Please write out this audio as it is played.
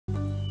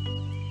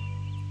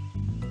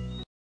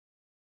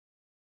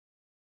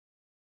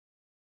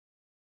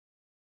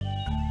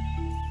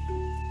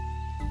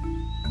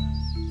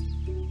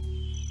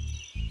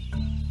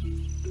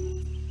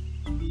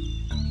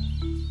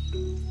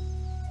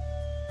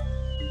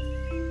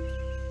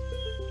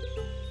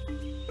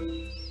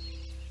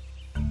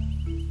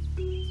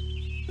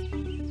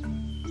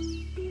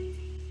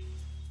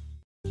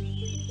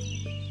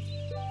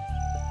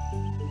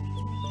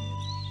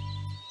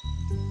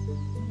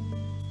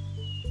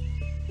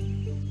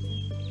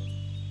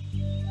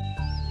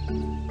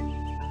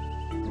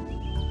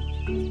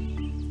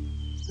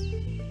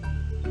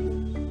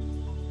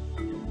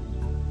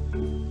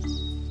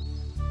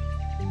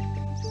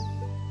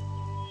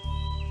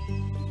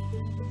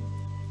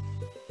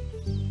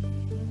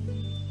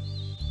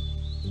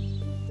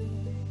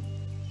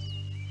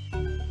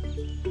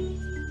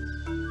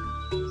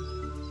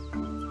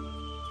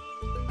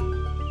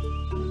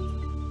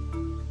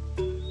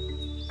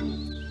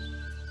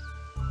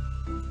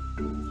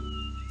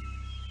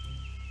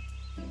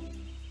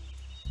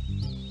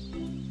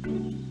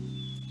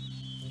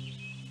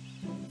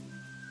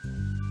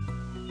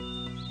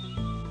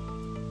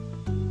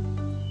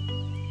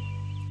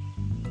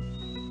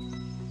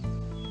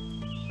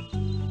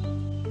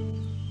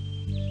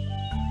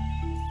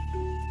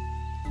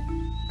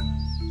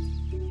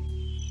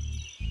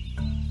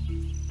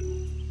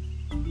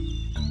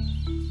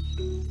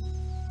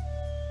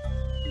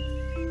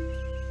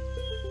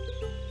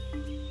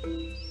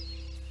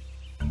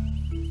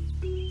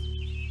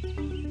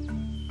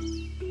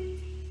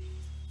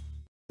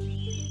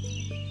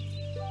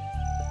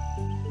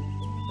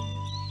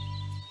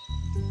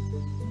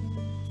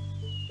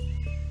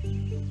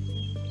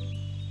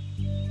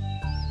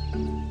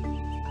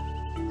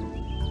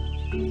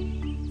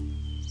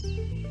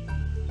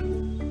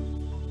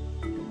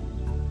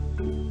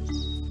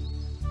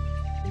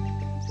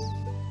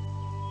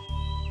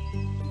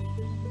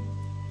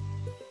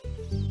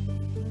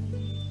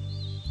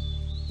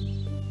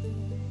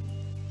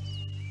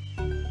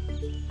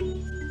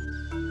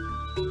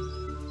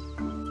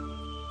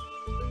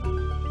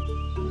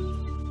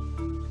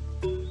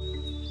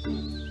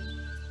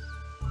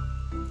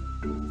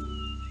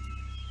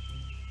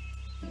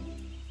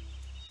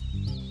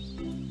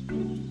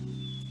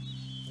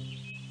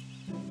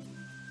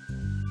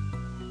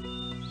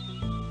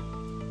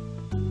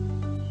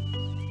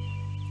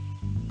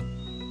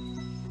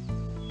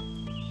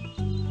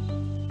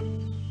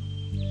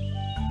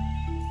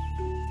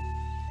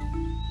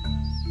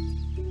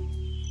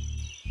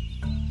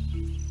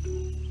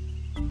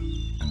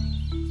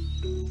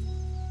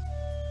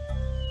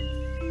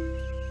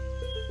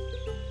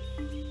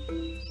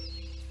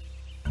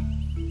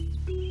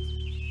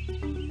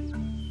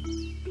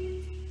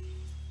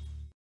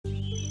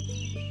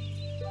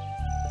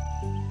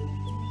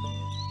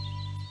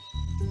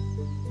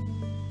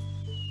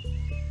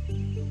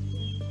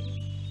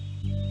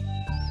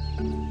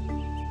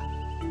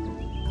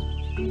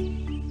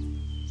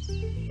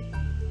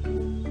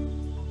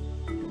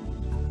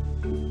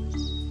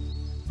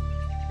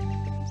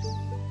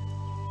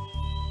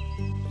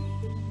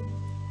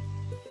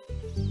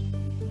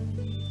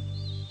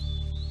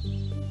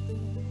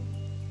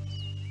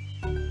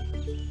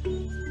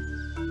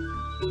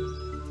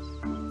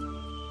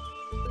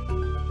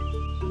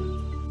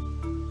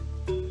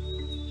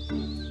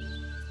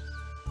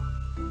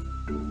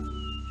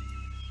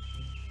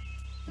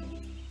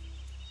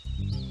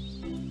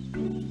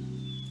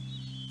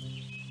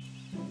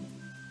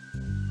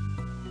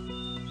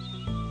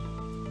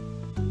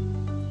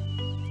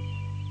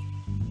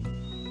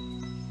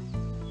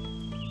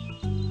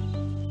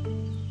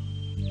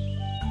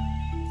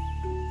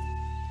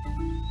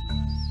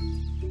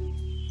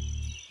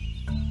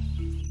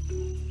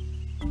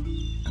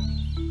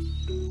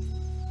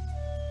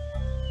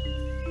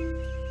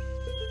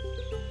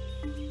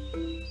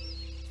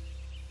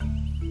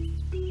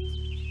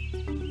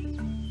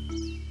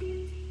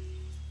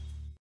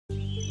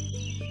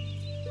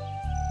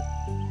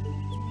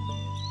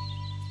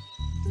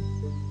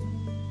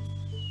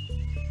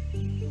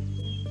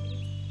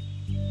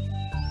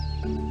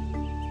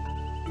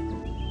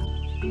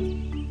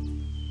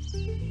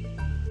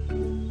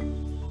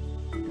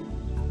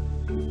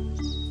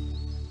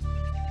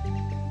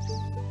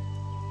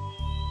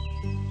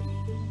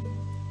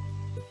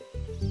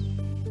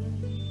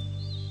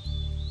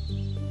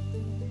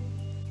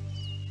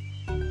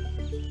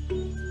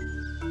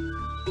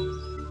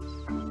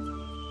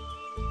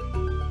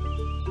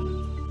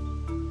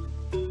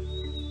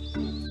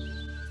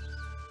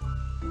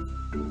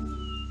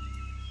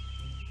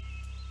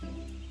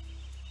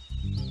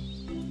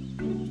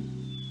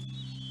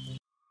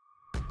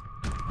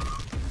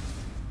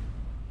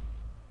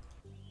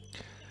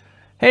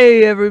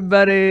Hey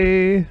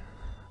everybody!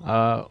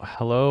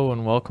 Hello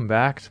and welcome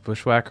back to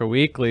Bushwhacker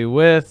Weekly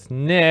with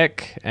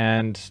Nick,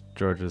 and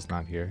Georgia's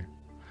not here.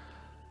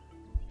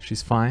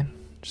 She's fine,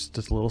 just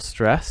a little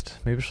stressed.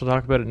 Maybe she'll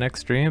talk about it next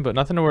stream, but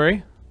nothing to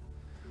worry.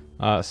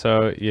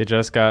 So you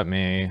just got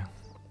me.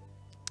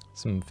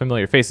 Some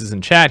familiar faces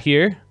in chat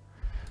here.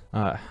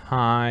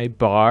 Hi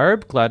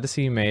Barb, glad to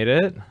see you made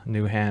it.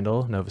 New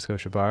handle, Nova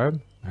Scotia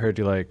Barb. I heard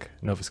you like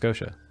Nova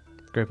Scotia.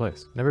 Great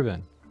place, never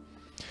been.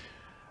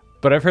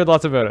 But I've heard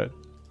lots about it.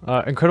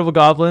 Incredible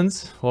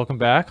Goblins, welcome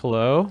back.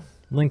 Hello.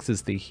 Lynx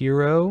is the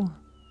hero.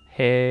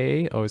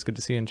 Hey, always good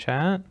to see you in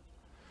chat.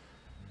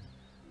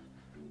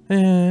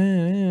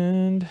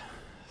 And I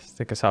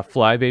think I saw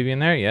Fly Baby in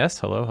there. Yes,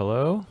 hello,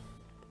 hello.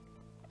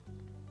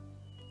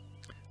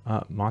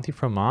 Monty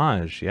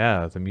Fromage.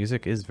 Yeah, the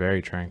music is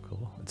very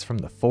tranquil. It's from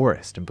the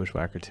forest in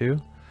Bushwhacker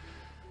 2.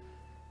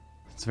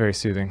 It's very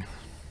soothing.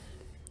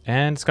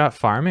 And it's got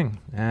farming.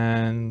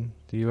 And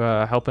you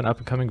help an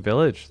up-and-coming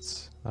village.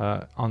 It's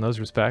on those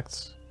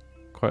respects,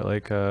 quite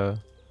like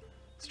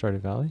Stardew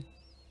Valley.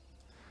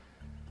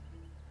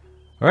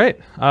 All right,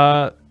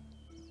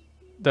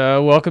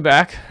 welcome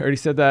back. I already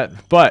said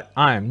that, but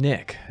I'm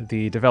Nick,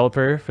 the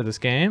developer for this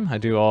game. I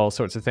do all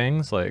sorts of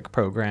things like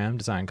program,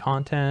 design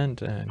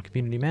content, and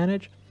community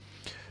manage.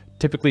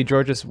 Typically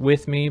Georgia's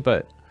with me,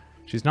 but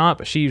she's not,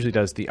 but she usually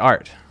does the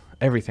art.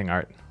 Everything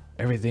art.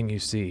 Everything you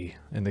see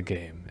in the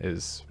game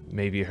is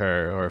maybe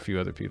her or a few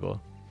other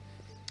people.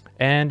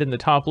 And in the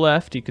top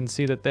left, you can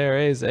see that there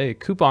is a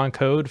coupon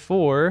code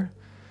for,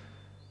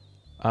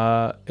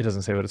 it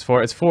doesn't say what it's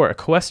for. It's for a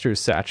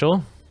Quester's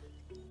Satchel.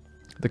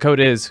 The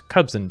code is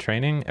Cubs in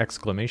Training, ! That's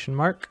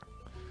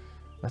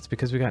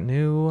because we got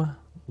new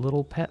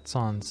little pets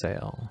on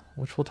sale,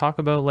 which we'll talk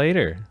about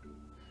later.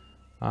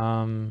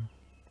 Behind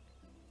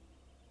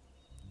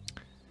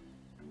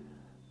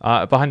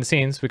the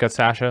scenes, we got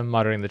Sasha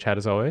moderating the chat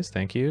as always.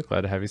 Thank you.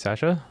 Glad to have you,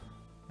 Sasha.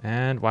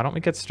 And why don't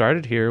we get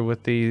started here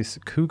with these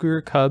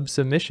Cougar Cub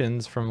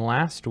submissions from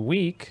last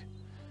week.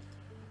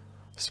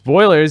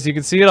 Spoilers, you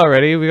can see it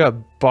already. We got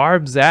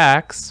Barb's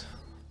Axe.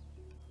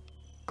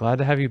 Glad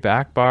to have you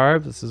back,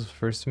 Barb. This is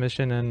first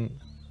submission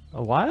in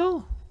a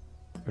while?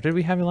 Or did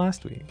we have you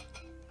last week?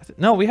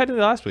 No, we had you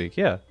last week,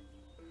 yeah.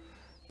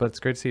 But it's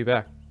great to see you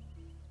back.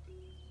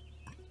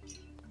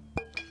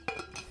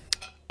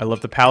 I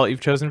love the palette you've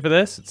chosen for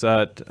this. It's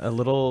a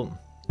little,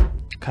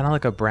 kind of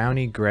like a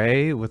browny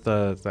gray with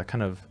that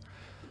kind of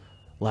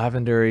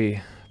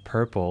lavendery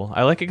purple.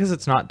 I like it because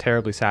it's not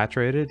terribly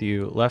saturated.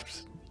 You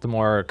left the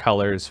more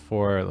colors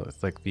for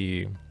like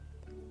the,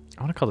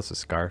 I want to call this a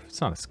scarf.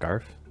 It's not a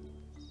scarf.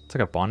 It's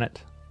like a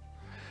bonnet.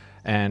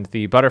 And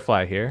the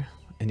butterfly here.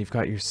 And you've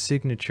got your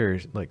signature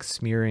like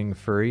smearing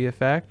furry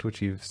effect, which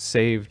you've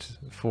saved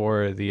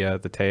for the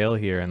tail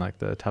here and like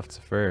the tufts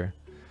of fur.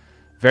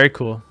 Very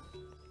cool.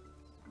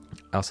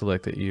 I also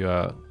like that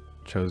you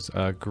chose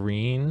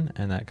green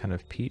and that kind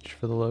of peach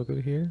for the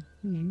logo here.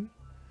 Mm-hmm.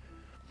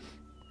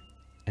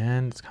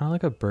 And it's kind of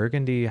like a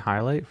burgundy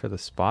highlight for the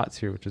spots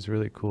here, which is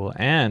really cool.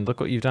 And look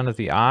what you've done with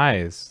the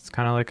eyes. It's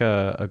kind of like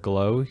a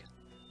glow.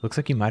 Looks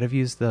like you might have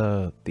used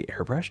the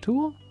airbrush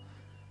tool,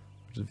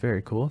 which is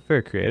very cool,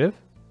 very creative.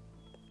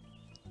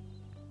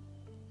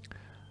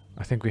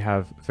 I think we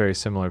have very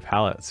similar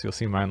palettes. You'll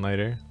see mine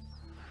later.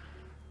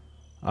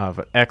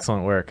 But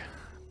excellent work.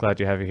 Glad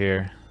you have you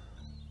here.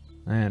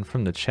 And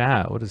from the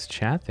chat, what does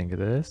chat think of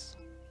this?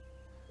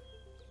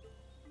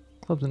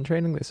 Clubs and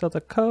Training, they sell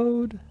the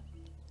code.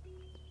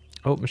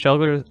 Oh,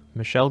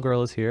 Michelle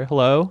Girl is here.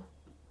 Hello.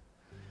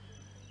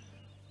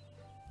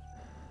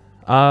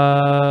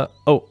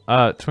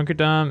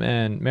 Twinkerdom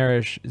and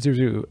Marish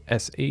Zuzu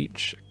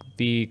SH.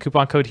 The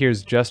coupon code here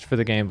is just for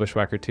the game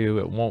Bushwhacker 2.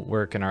 It won't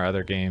work in our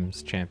other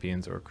games,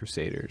 Champions or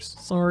Crusaders.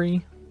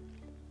 Sorry.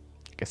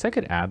 I guess I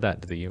could add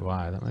that to the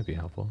UI. That might be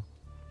helpful.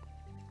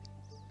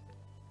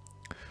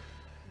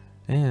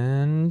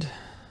 And...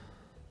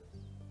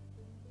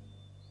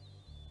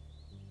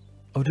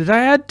 oh, did I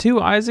add 2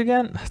 eyes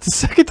again? That's the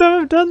second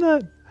time I've done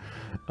that.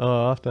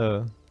 Oh, I'll have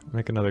to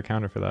make another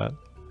counter for that.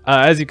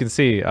 As you can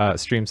see,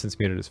 stream since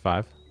muted is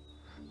 5.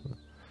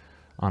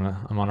 I'm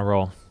on a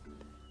roll.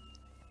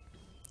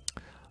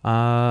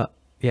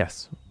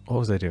 Yes. What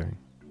was I doing?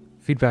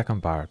 Feedback on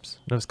Barb's.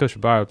 Nova Scotia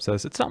Barb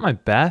says, it's not my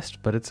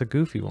best, but it's a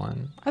goofy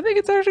one. I think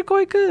it's actually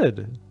quite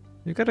good.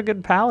 You've got a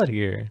good palette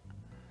here.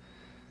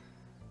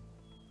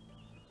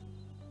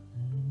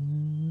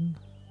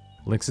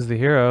 Lynx is the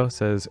Hero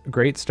says,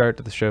 great start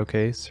to the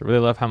showcase. I really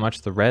love how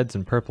much the reds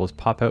and purples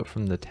pop out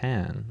from the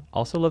tan.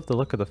 Also love the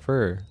look of the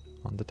fur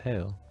on the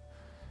tail.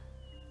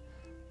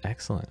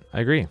 Excellent.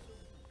 I agree.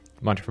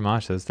 Monty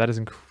Fromage says, that is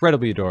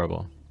incredibly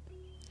adorable.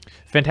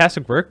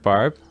 Fantastic work,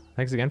 Barb.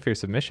 Thanks again for your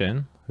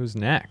submission. Who's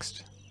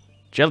next?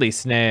 Jelly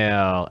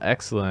Snail.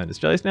 Excellent. Is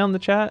Jelly Snail in the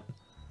chat?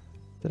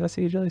 Did I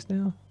see Jelly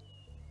Snail?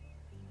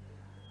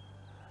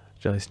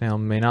 Jelly Snail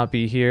may not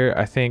be here.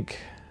 I think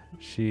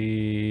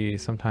she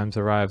sometimes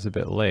arrives a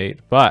bit late,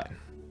 but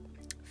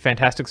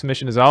fantastic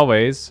submission as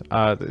always.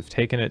 They've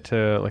taken it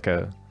to like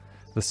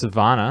the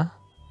savannah,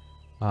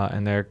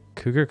 and their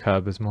Cougar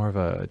Cub is more of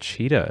a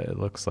cheetah, it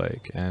looks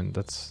like, and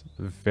that's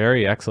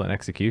very excellent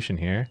execution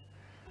here.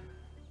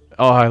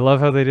 Oh, I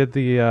love how they did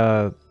the,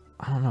 I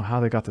don't know how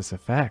they got this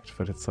effect,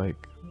 but it's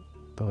like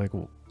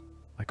the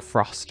like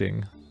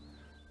frosting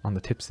on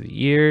the tips of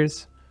the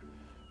ears,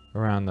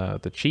 around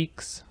the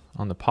cheeks,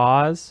 on the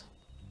paws.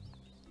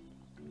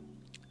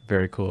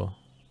 Very cool.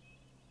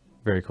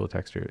 Very cool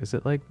texture. Is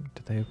it like,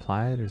 did they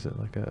apply it, or is it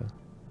like a...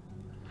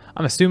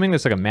 I'm assuming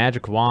there's like a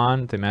magic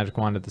wand. They magic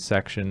wanded the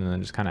section and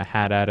then just kind of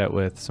had at it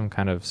with some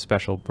kind of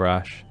special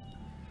brush.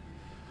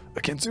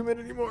 I can't zoom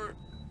in anymore.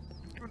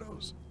 Who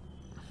knows?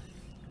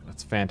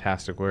 That's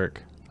fantastic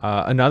work.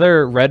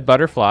 Another red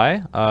butterfly.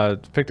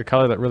 Picked a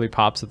color that really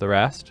pops at the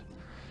rest.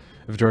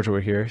 If Georgia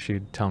were here,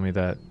 she'd tell me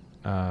that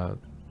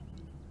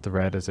the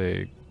red is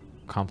a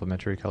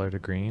complementary color to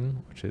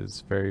green, which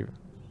is very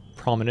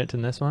prominent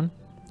in this one.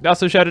 They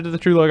also shouted to the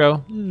true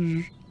logo.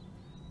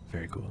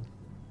 Very cool.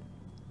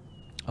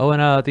 Oh,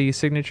 and the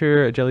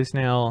signature Jelly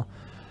Snail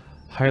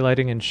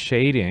highlighting and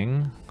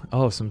shading.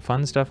 Oh, some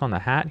fun stuff on the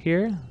hat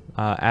here.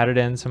 Added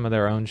in some of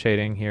their own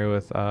shading here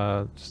with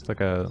just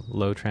like a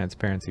low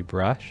transparency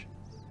brush.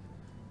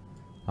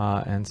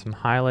 And some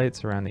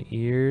highlights around the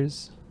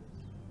ears.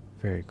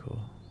 Very cool.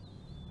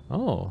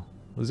 Oh,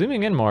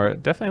 zooming in more,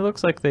 it definitely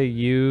looks like they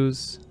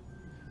use...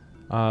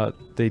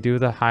 they do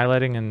the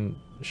highlighting and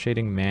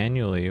shading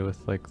manually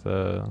with like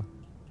the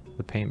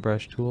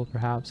paintbrush tool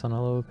perhaps on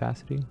a low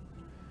opacity.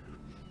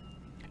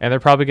 And they're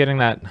probably getting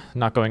that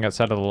not going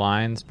outside of the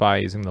lines by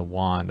using the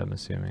wand, I'm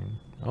assuming.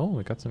 Oh,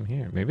 we got some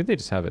here. Maybe they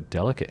just have a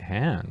delicate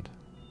hand.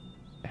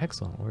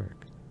 Excellent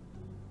work.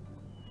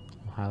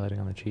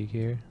 Highlighting on the cheek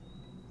here.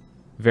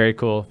 Very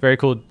cool. Very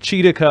cool.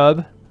 Cheetah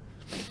Cub.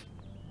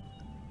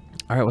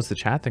 All right, what's the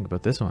chat think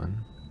about this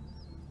one?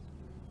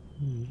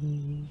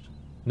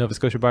 Nova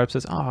Scotia Barb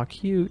says, "Aw,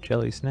 cute,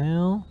 Jelly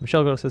Snail."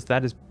 Michelle Girl says,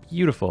 "That is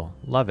beautiful.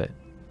 Love it."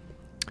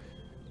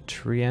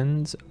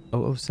 Triens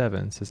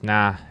 007 says,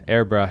 "Nah,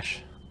 airbrush."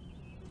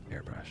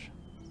 Airbrush.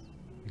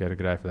 You got a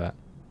good eye for that.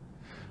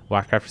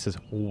 Waxcrafter says,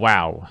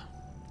 "Wow."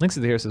 Links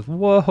to the Hair says,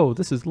 "Whoa,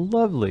 this is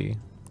lovely."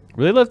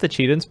 Really love the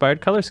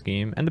cheetah-inspired color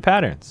scheme and the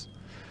patterns.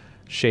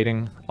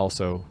 Shading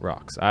also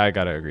rocks. I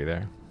gotta agree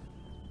there.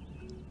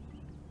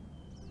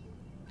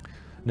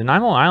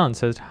 Nanaimo Island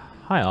says,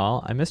 "Hi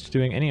all, I missed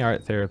doing any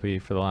art therapy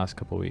for the last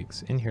couple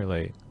weeks. In here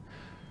late.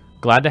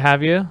 Glad to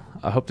have you.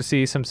 I hope to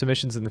see some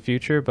submissions in the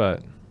future,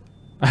 but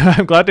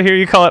I'm glad to hear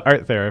you call it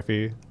art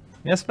therapy.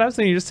 Yeah, sometimes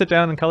when you just sit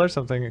down and color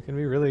something, it can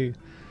be really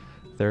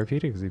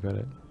therapeutic, as you put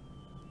it."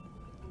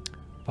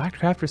 Black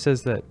Crafter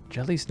says that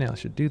Jelly Snail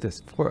should do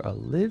this for a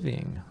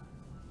living.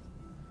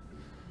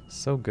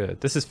 So good.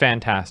 This is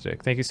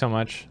fantastic. Thank you so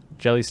much,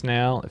 Jelly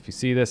Snail. If you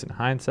see this in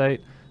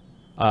hindsight,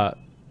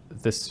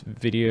 this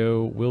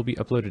video will be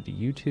uploaded to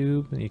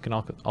YouTube, and you can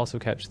also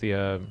catch the,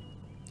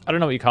 I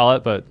don't know what you call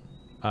it, but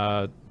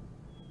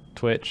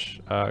Twitch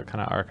kind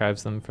of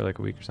archives them for like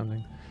a week or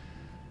something.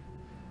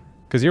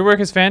 Because your work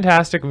is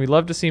fantastic, and we'd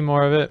love to see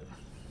more of it.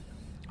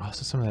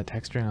 Also, some of that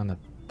texturing on the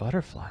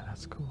butterfly,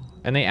 that's cool.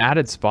 And they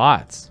added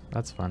spots.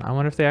 That's fun. I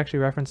wonder if they actually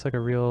reference like a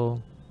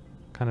real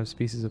kind of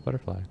species of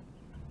butterfly.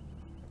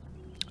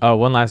 Oh,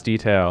 one last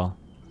detail.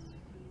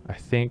 I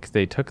think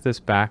they took this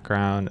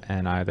background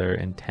and either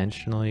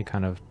intentionally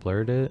kind of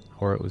blurred it,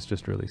 or it was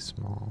just really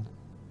small.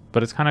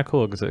 But it's kind of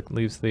cool because it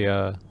leaves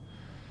the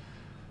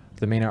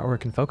main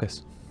artwork in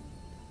focus.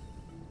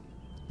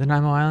 The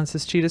Nanaimo Island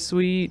says cheetah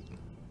sweet.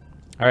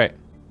 All right.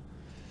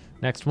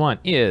 Next one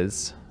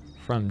is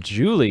from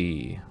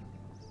Julie.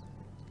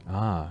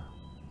 Ah.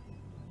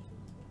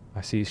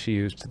 I see she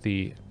used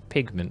the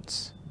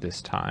pigments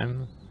this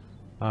time.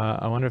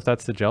 I wonder if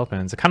that's the gel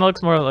pens. It kind of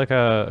looks more like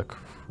a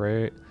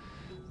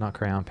not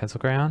crayon, pencil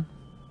crayon.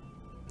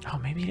 Oh,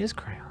 maybe it is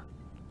crayon.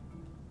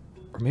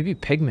 Or maybe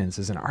pigments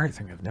is an art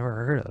thing I've never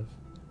heard of.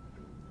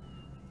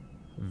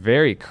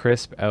 Very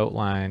crisp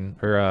outline,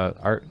 or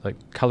art,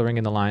 like coloring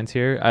in the lines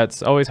here.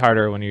 It's always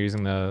harder when you're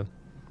using the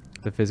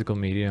physical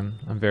medium.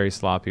 I'm very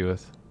sloppy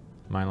with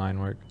my line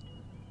work,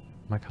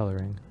 my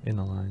coloring in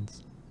the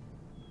lines.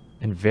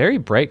 And very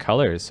bright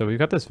colors. So we've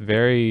got this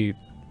very,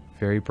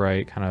 very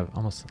bright, kind of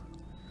almost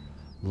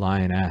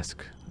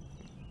lion-esque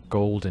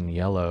golden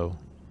yellow.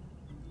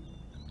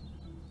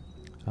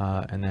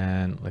 And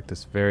then like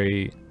this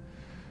very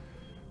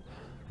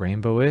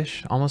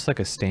rainbowish, almost like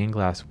a stained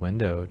glass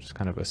window, just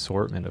kind of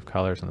assortment of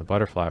colors on the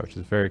butterfly, which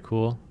is very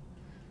cool.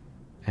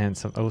 And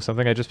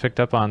something I just picked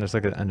up on, there's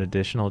like an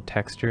additional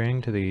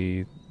texturing to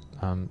the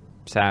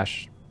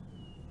sash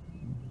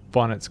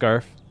bonnet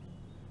scarf.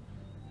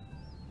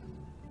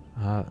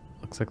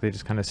 Looks like they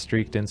just kind of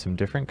streaked in some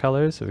different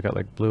colors. So we've got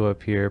like blue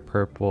up here,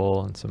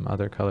 purple, and some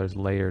other colors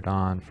layered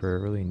on for a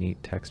really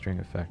neat texturing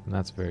effect. And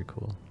that's very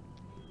cool.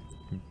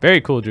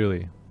 Very cool,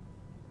 Julie.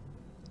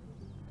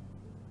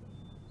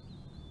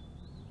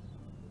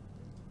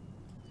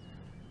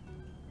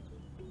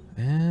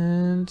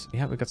 And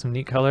yeah, we got some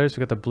neat colors.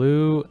 We got the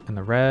blue and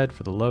the red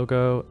for the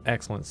logo.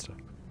 Excellent stuff.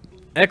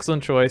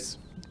 Excellent choice.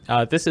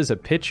 This is a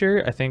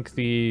picture. I think if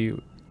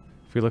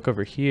we look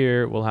over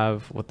here, we'll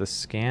have what the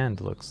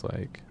scanned looks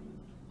like.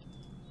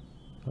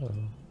 Oh,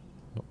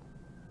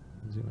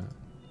 zoom out.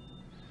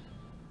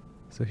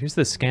 So here's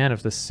the scan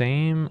of the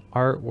same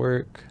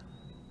artwork.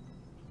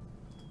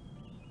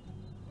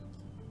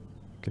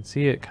 You can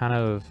see it kind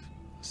of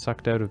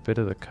sucked out a bit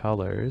of the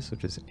colors,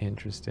 which is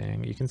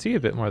interesting. You can see a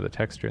bit more of the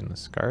texture in the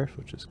scarf,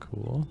 which is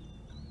cool.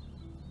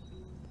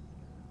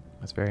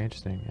 That's very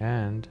interesting.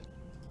 And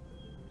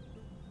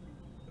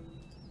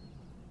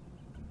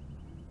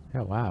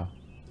yeah, wow.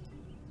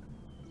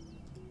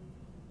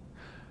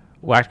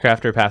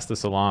 Waxcrafter passed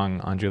this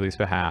along on Julie's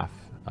behalf,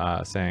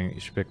 saying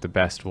you should pick the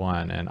best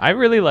one. And I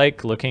really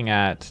like looking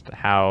at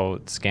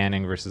how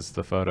scanning versus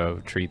the photo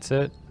treats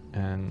it.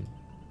 And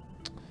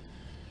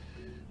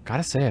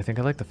gotta say, I think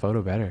I like the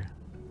photo better.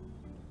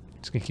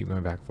 Just gonna keep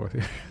going back and forth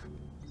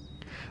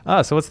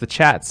here. So what's the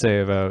chat say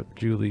about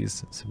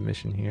Julie's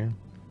submission here?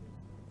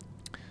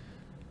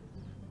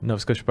 Nova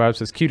Scotia Barb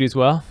says cutie as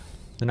well.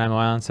 The Nanaimo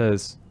Island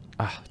says,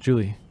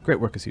 Julie, great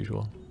work as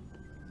usual.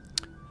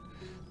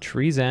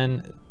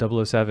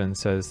 Treezen007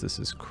 says this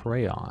is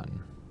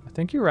crayon. I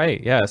think you're right.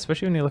 Yeah,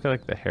 especially when you look at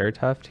like the hair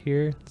tuft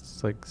here.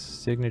 It's like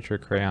signature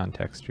crayon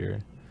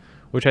texture,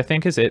 which I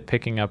think is it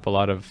picking up a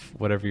lot of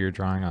whatever you're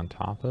drawing on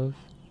top of.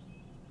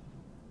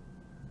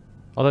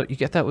 Although you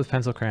get that with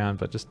pencil crayon,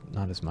 but just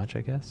not as much,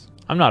 I guess.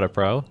 I'm not a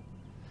pro.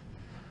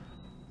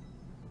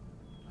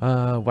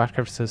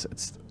 Waxcraft says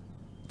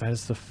that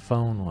is the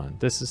phone one.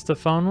 This is the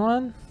phone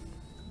one?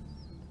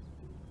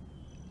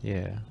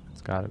 Yeah,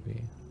 it's gotta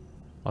be.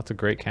 Lots of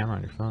great camera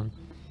on your phone.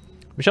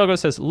 Michelle Go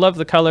says, love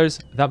the colors.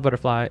 That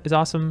butterfly is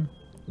awesome.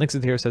 Links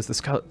with here says,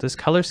 this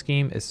color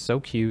scheme is so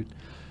cute.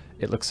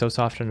 It looks so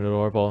soft and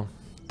adorable.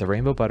 The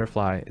rainbow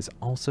butterfly is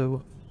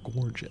also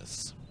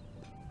gorgeous.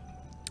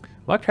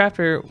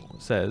 Waxcrafter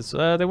says,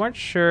 they weren't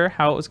sure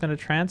how it was going to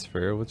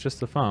transfer with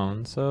just the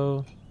phone,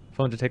 so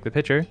phone to take the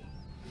picture.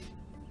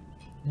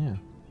 Yeah.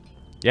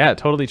 Yeah, it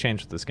totally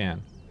changed with the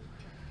scan.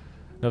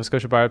 Nova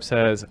Scotia Barb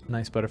says,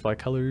 nice butterfly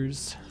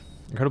colors.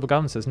 Incredible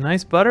Goblin says,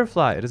 nice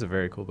butterfly. It is a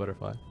very cool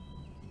butterfly.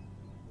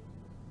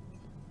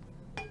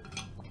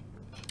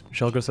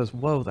 Shelgo says,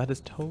 whoa, that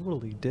is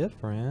totally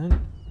different.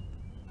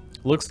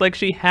 Looks like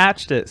she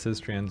hatched it,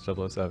 says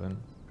Trans007.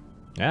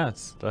 Yeah,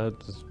 it's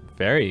just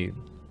very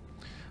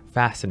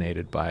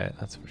fascinated by it,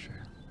 that's for sure.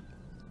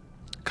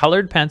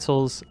 Colored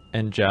pencils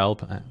and gel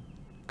pens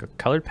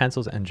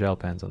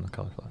on the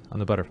color fly, on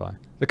the butterfly.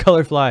 The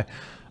color fly,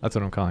 that's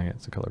what I'm calling it.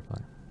 It's a color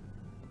fly.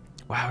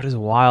 Wow, it is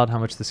wild how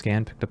much the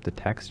scan picked up the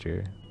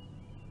texture.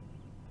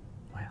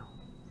 Wow.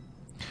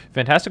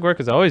 Fantastic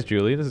work as always,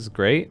 Julie. This is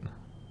great.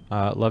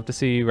 Love to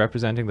see you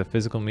representing the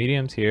physical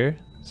mediums here.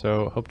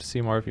 So hope to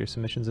see more of your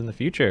submissions in the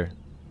future.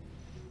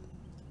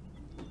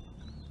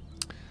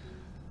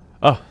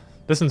 Oh,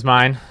 this one's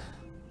mine.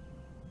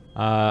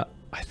 I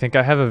think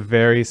I have a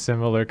very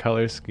similar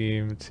color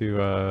scheme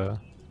to,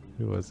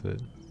 who was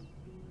it?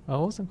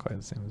 Oh, it wasn't quite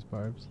the same as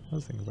Barb's. I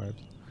was thinking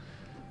Barb's.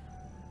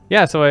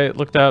 Yeah, so I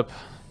looked up,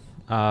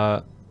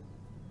 I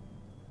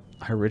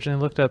originally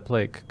looked up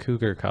like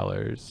Cougar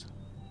colors,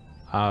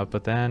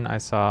 but then I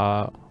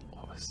saw,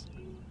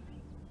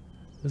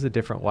 it was a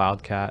different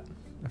Wildcat.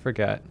 I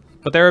forget,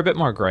 but they were a bit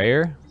more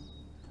grayer,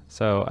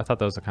 so I thought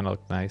those kind of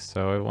looked nice.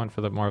 So I went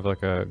for the more of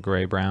like a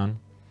gray brown,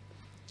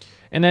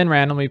 and then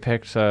randomly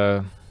picked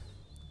a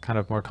kind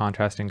of more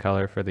contrasting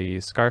color for the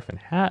scarf and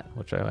hat,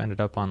 which I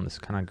ended up on this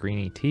kind of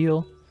greeny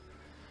teal.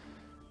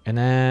 And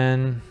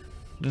then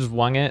just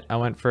wung it. I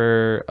went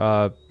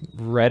for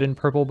red and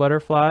purple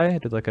butterfly. I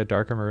did like a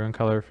darker maroon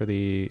color for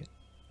the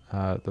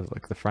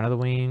front of the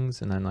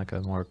wings, and then like a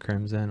more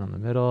crimson on the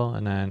middle,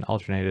 and then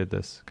alternated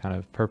this kind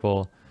of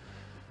purple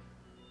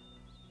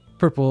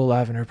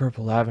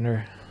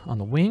lavender on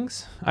the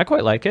wings. I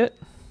quite like it.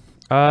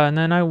 And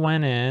then I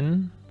went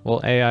in,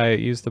 well, I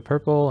used the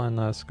purple and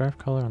the scarf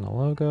color on the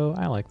logo.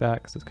 I like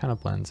that because it kind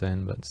of blends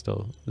in, but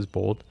still is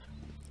bold.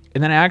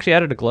 And then I actually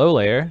added a glow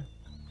layer.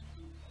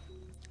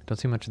 Don't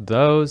see much of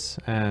those,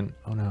 and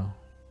oh no,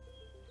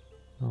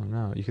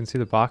 you can see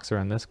the boxer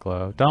on this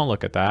glow. Don't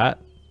look at that.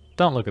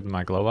 Don't look at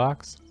my glow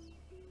box.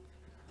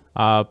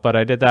 But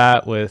I did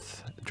that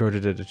with,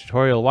 Georgia did a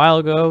tutorial a while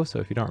ago, so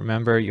if you don't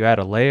remember, you add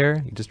a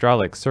layer. You just draw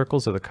like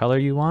circles of the color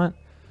you want.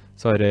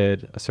 So I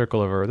did a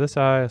circle over this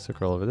eye, a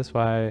circle over this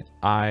eye,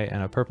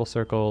 and a purple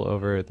circle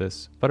over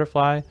this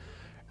butterfly,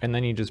 and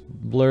then you just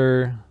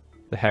blur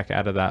the heck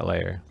out of that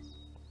layer.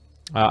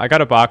 I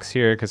got a box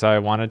here because I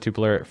wanted to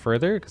blur it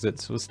further because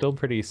it was still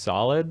pretty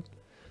solid.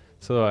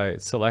 So I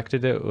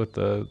selected it with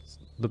the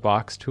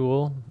box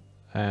tool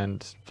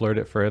and blurred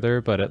it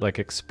further, but it like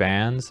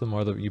expands the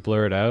more that you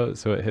blur it out,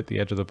 so it hit the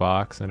edge of the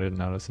box, and I didn't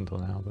notice until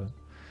now, but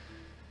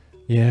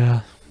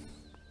yeah,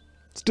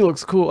 still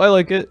looks cool. I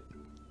like it.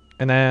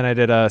 And then I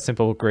did a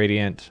simple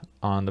gradient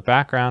on the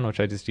background, which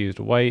I just used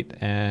white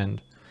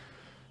and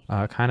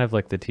kind of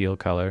like the teal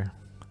color,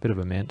 a bit of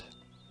a mint.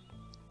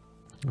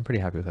 I'm pretty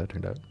happy with how it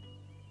turned out.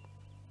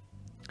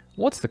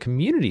 What's the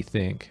community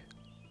think?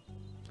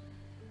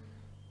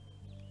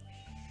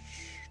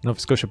 Nova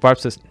Scotia Barb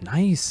says,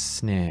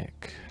 nice,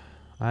 Nick.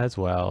 As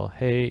well.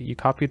 Hey, you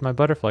copied my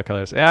butterfly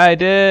colors. Yeah, I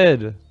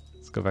did.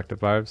 Let's go back to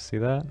Barb. See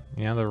that?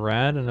 Yeah, the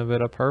red and a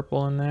bit of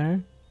purple in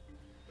there.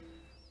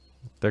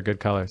 They're good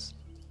colors.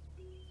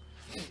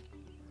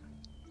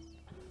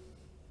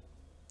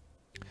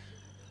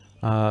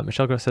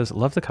 Michelle Gross says,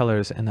 love the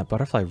colors and that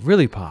butterfly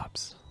really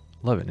pops.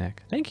 Love it,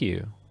 Nick. Thank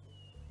you.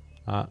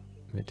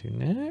 Me too,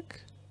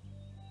 Nick.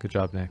 Good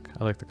job, Nick.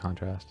 I like the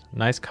contrast.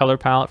 Nice color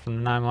palette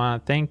from the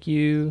 9-1. Thank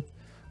you.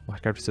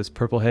 White says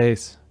purple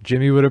haze.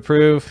 Jimmy would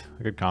approve.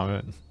 Good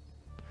comment.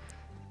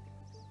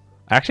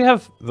 I actually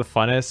have the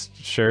funnest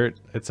shirt.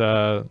 It's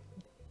a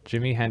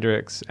Jimi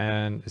Hendrix,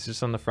 and it's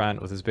just on the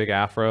front with his big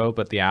afro,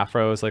 but the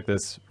afro is like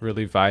this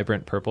really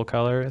vibrant purple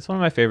color. It's one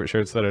of my favorite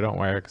shirts that I don't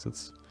wear because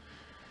it's,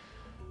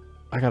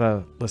 I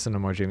gotta listen to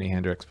more Jimi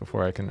Hendrix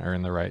before I can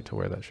earn the right to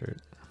wear that shirt.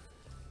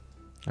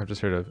 I've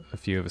just heard a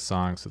few of his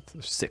songs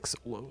with 6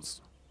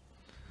 solos.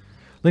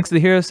 Links to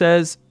the Hero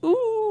says,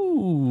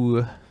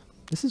 ooh,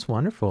 this is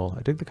wonderful.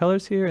 I dig the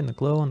colors here, and the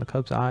glow on the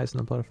Cub's eyes and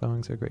the butterfly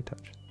wings are a great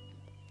touch.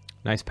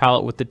 Nice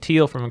palette with the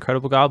teal from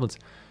Incredible Goblins.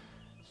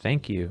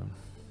 Thank you.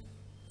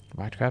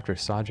 Minecrafter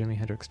saw Jimi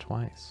Hendrix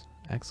twice.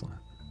 Excellent.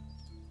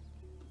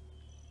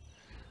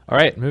 All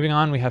right, moving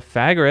on, we have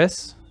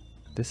Fagorous.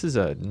 This is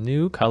a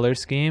new color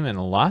scheme and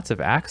lots of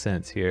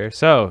accents here.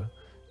 So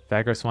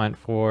Fagorous went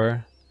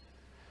for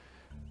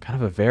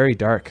kind of a very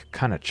dark,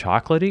 kind of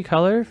chocolatey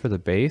color for the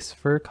base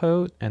fur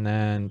coat, and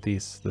then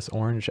this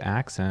orange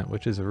accent,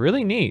 which is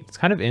really neat. It's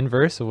kind of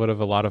inverse of what a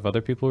lot of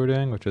other people were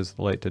doing, which is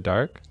light to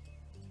dark.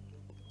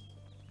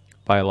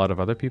 By a lot of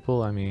other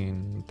people, I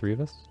mean 3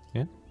 of us.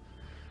 Yeah.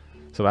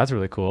 So that's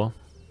really cool.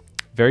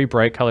 Very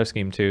bright color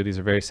scheme too. These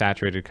are very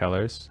saturated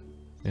colors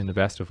in the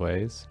best of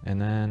ways.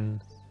 And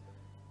then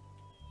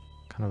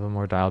kind of a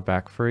more dialed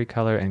back furry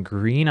color and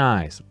green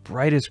eyes,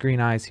 brightest green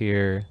eyes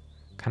here,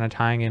 kind of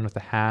tying in with the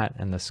hat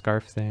and the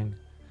scarf thing.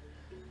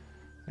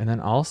 And then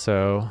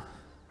also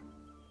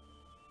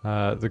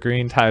the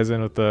green ties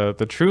in with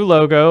the true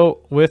logo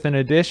with an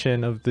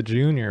addition of the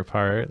junior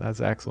part.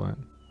 That's excellent.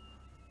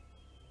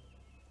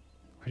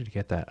 Where did you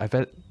get that? I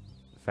bet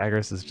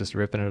Fagorous is just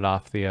ripping it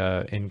off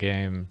the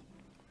in-game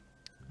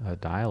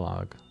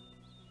dialogue,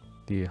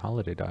 the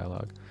holiday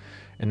dialogue.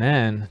 And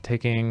then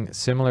taking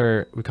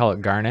similar, we call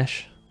it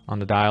garnish on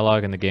the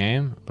dialogue in the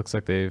game. Looks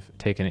like they've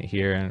taken it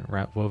here and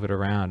wove it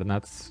around, and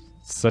that's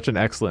such an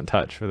excellent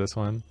touch for this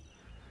one.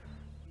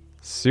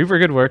 Super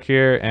good work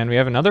here, and we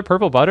have another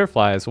purple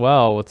butterfly as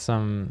well with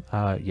some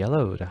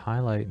yellow to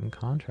highlight and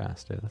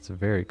contrast it. That's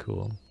very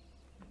cool.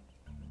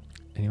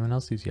 Anyone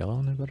else use yellow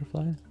on their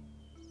butterfly?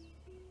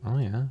 Oh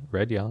yeah,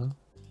 red, yellow.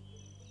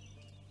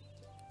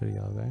 Red,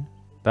 yellow there.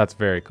 That's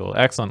very cool.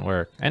 Excellent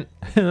work. And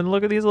then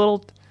look at these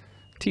little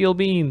teal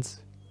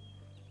beans.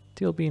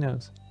 Teal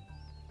beanos.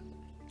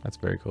 That's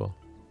very cool.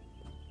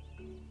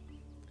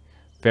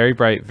 Very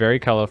bright, very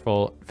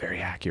colorful,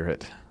 very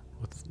accurate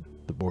with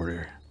the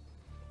border.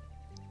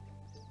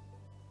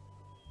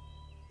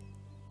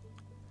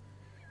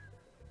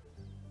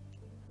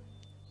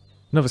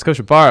 Nova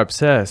Scotia Barb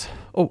says,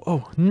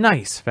 oh,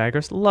 nice,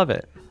 Fagris, love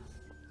it.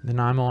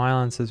 Nanaimo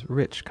Island says,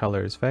 rich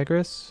colors,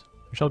 Fagris.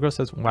 Michelle Gross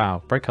says,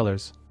 wow, bright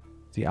colors.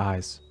 The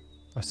eyes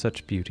are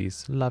such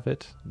beauties, love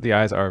it. The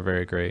eyes are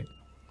very great.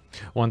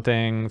 One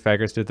thing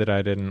Fagris did that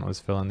I didn't was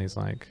fill in these,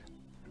 like,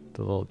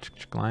 the little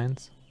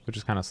lines, which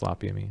is kind of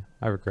sloppy of me.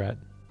 I regret.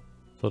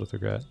 Filled with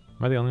regret.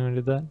 Am I the only one who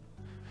did that?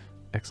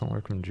 Excellent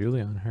work from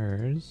Julie on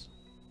hers.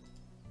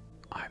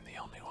 I'm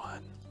the only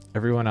one.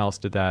 Everyone else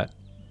did that.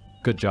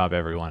 Good job,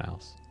 everyone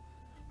else.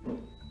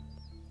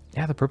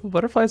 Yeah, the purple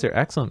butterflies are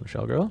excellent,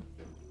 Michelle Girl.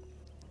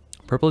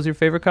 Purple is your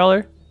favorite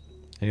color?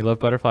 And you love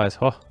butterflies.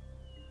 Oh.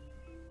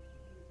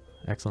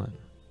 Excellent.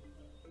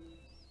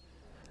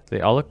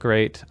 They all look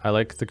great. I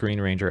like the Green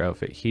Ranger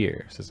outfit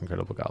here, says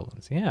Incredible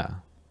Goblins. Yeah.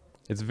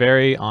 It's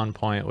very on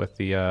point with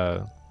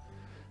the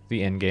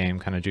in-game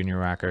kind of Junior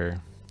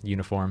Whacker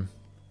uniform.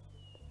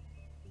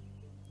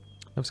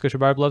 Nova Scotia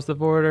Barb loves the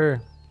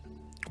border.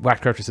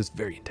 Whacked Crafter says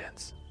very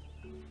intense.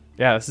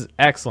 Yeah, this is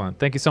excellent.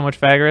 Thank you so much,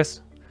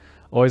 Fagris.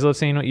 Always love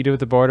seeing what you do with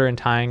the border and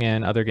tying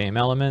in other game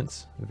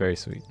elements. Very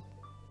sweet.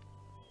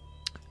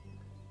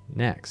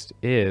 Next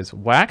is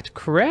Whacked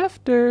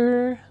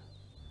Crafter.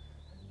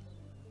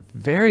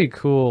 Very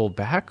cool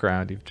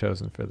background you've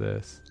chosen for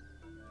this.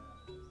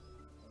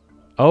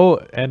 Oh,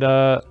 and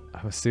I'm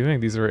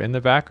assuming these were in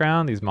the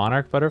background, these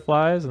monarch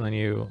butterflies, and then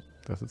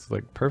it's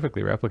like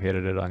perfectly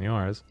replicated it on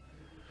yours.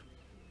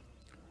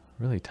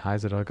 Really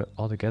ties it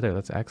all together.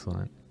 That's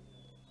excellent.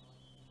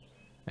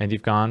 And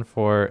you've gone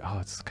for, oh,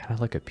 it's kind of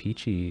like a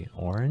peachy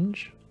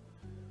orange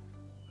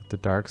with the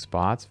dark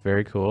spots.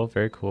 Very cool,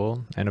 very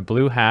cool. And a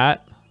blue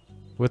hat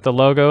with the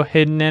logo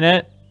hidden in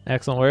it.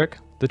 Excellent work.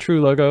 The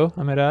true logo,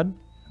 I might add.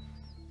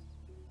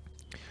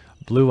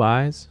 Blue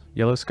eyes,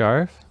 yellow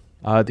scarf.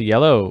 The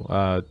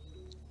yellow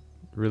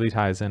really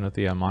ties in with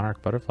the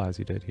monarch butterflies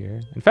you did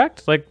here. In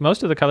fact, like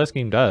most of the color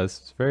scheme does.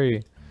 It's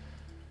very,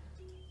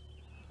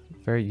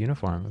 very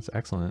uniform. It's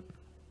excellent.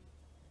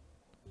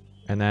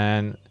 And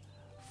then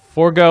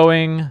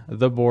foregoing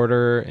the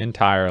border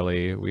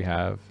entirely, we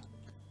have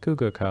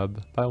Cougar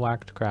Cub by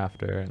Whacked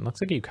Crafter. And looks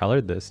like you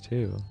colored this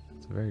too.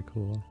 It's very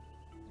cool.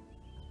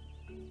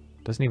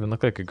 Doesn't even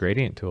look like a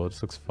gradient tool. It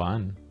just looks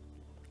fun.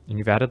 And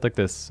you've added like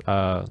this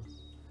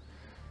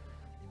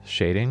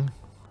shading,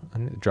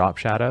 drop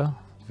shadow.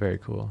 Very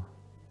cool.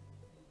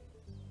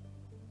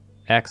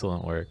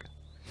 Excellent work.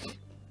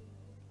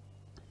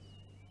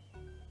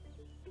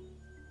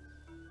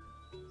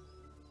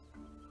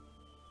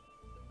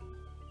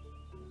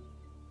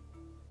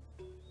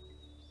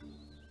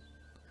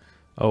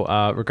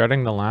 Oh,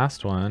 regarding the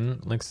last one,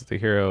 Links to the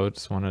Hero,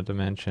 just wanted to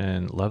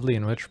mention lovely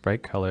and rich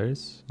bright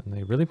colors. And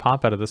they really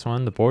pop out of this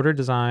one. The border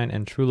design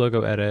and true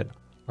logo edit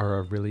are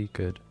a really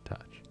good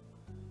touch.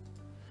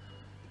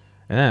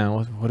 And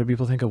then, what do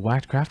people think of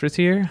Whacked Crafters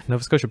here?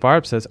 Nova Scotia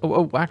Barb says,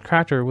 oh, Whacked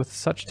Crafter with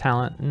such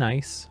talent,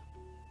 nice.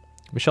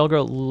 Michelle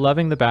Girl,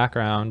 loving the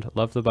background,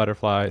 love the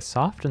butterfly,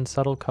 soft and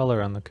subtle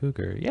color on the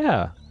cougar.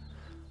 Yeah.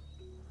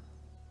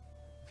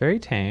 Very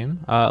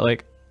tame. I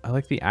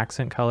like the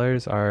accent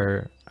colors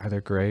are either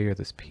gray or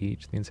this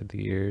peach, the inside of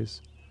the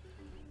ears.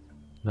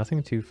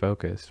 Nothing too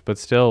focused, but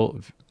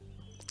still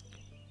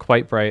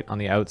quite bright on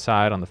the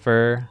outside, on the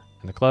fur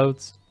and the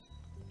clothes,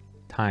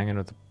 tying in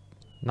with,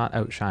 not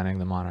outshining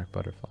the monarch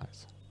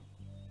butterflies.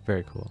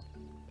 Very cool.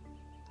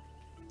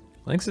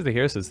 Links to the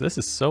Hero says, this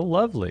is so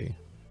lovely.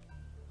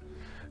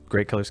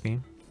 Great color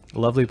scheme,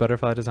 lovely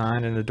butterfly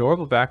design, and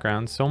adorable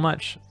background. So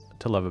much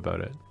to love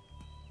about it.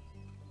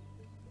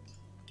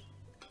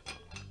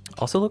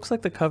 Also looks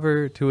like the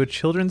cover to a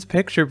children's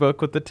picture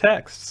book with the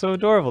text. So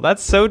adorable.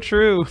 That's so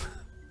true.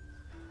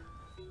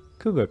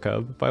 Cougar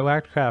Cub by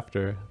Whacked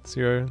Crafter. It's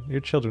your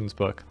children's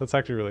book. That's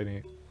actually really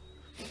neat.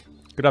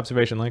 Good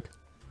observation, Link.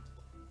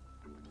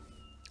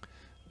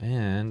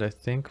 And I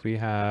think we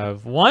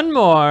have one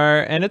more,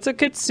 and it's a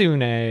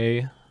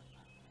kitsune.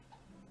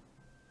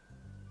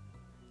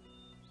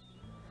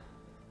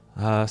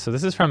 So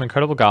this is from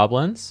Incredible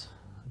Goblins.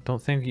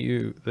 Don't think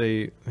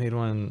they made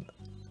one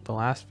the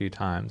last few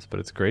times, but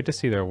it's great to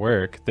see their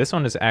work. This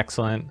one is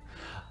excellent.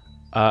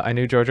 I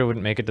knew Georgia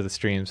wouldn't make it to the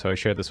stream, so I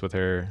shared this with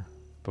her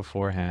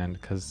beforehand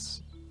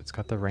because it's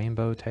got the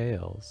rainbow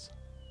tails,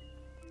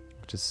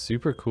 which is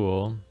super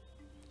cool.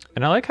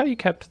 And I like how you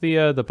kept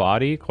the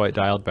body quite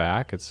dialed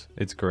back.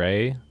 It's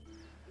gray,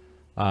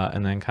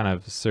 and then kind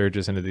of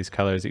surges into these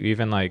colors. You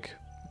even like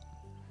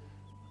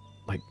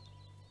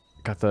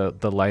got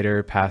the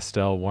lighter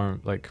pastel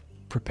warm, like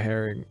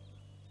preparing,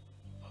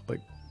 like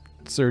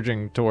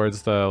surging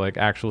towards the like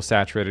actual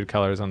saturated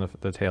colors on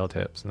the tail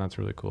tips, and that's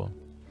really cool.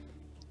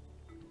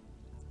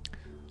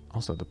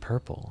 Also, the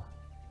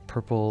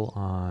purple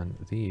on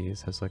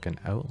these has like an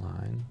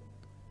outline.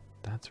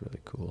 That's really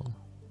cool.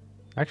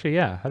 Actually,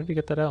 yeah. How did you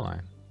get that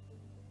outline?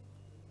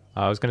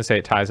 I was gonna say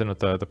it ties in with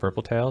the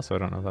purple tail, so I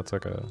don't know if that's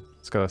like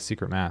it's got a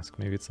secret mask.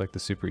 Maybe it's like the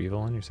super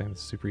evil one. You're saying the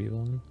super evil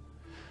one?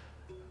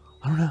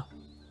 I don't know.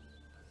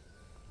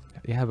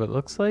 Yeah, but it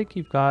looks like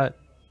you've got,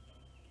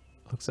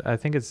 I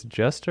think it's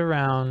just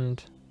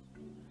around,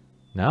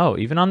 no,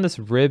 even on this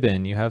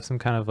ribbon, you have some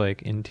kind of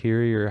like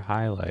interior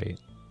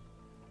highlight.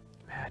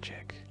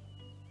 Magic.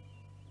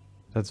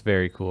 That's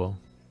very cool.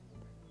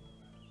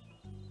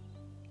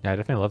 Yeah, I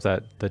definitely love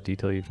the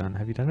detail you've done.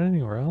 Have you done it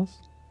anywhere else?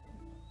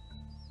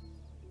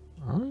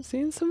 I'm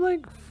seeing some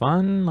like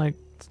fun, like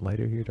it's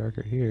lighter here,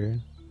 darker here.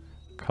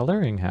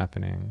 Coloring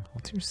happening.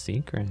 What's your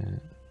secret?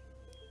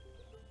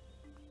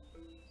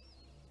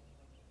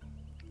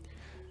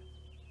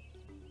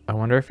 I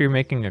wonder if you're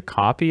making a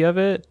copy of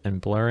it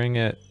and blurring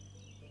it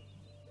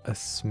a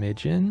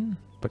smidgen,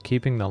 but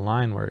keeping the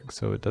line work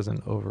so it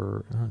doesn't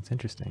over... Oh, it's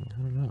interesting.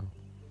 I don't know.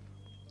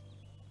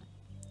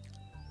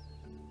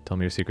 Tell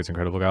me your secrets,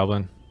 Incredible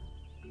Goblin.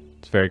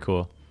 It's very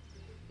cool.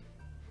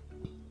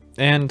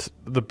 And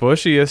the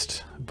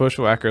bushiest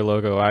Bushwhacker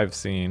logo I've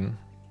seen.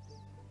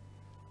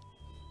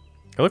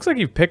 It looks like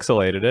you've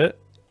pixelated it,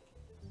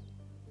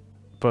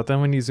 but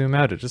then when you zoom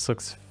out, it just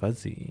looks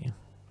fuzzy.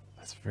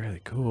 That's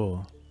really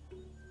cool.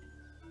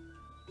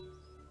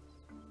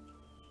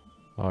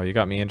 Oh, you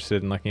got me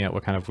interested in looking at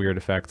what kind of weird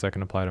effects I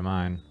can apply to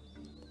mine.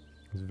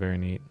 It's very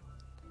neat.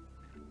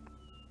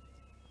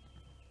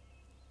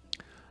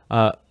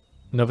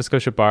 Nova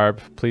Scotia Barb,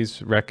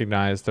 please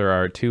recognize there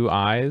are 2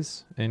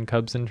 eyes in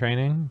Cubs in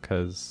Training,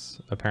 because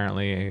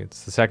apparently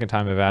it's the second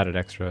time I've added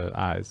extra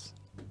eyes.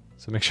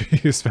 So make sure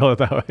you spell it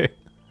that way.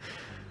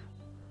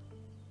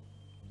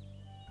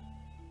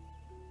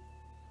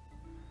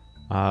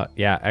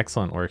 Yeah,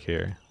 excellent work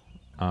here.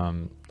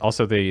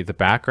 Also, the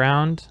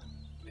background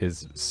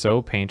is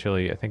so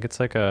painterly. I think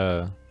it's like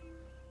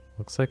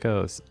looks like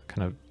a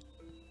kind of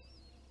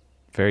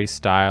very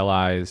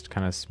stylized,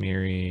 kind of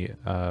smeary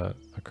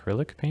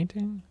acrylic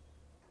painting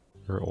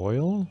or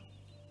oil.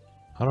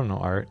 I don't know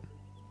art.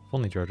 If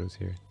only George was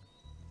here.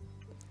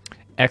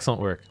 Excellent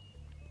work.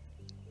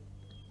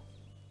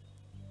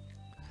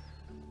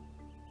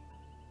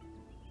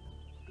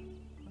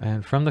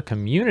 And from the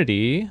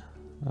community,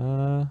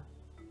 oh,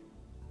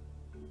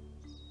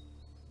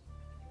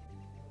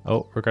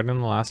 regarding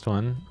the last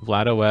one,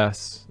 Vlad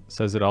OS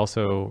says it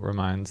also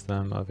reminds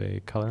them of a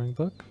coloring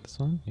book. This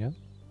one, yep.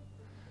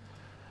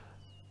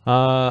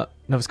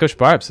 Nova Scotia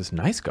Barb says,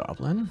 nice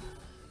goblin.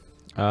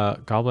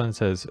 Goblin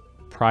says,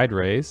 Pride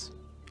Rays.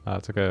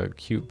 It's like a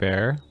cute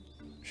bear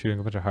shooting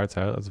a bunch of hearts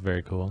out. That's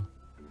very cool.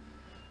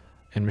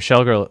 And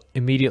Michelle Girl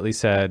immediately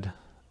said,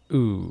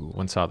 ooh,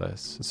 when saw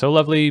this. So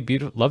lovely,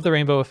 beautiful, love the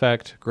rainbow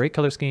effect. Great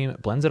color scheme,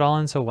 blends it all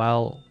in so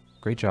well.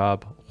 Great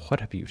job.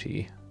 What a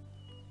beauty.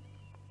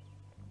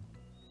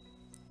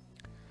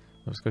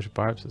 Nova Scotia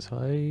Barb says,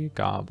 hi,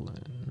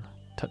 goblin.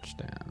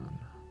 Touchdown.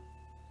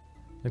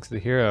 Looks at the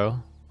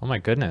hero. Oh my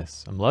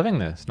goodness, I'm loving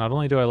this. Not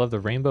only do I love the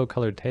rainbow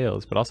colored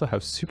tails, but also how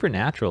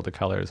supernatural the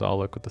colors all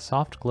look with the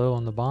soft glow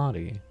on the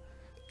body.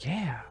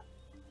 Yeah.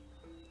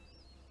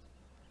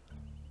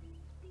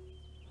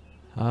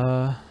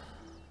 Yeah,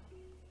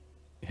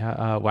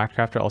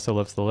 Whackcrafter also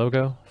loves the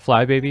logo.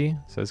 Flybaby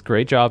says,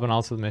 great job on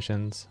all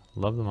submissions.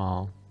 Love them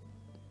all.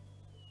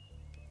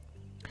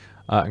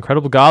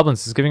 Incredible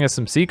Goblins is giving us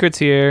some secrets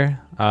here.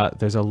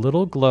 There's a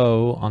little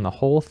glow on the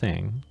whole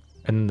thing.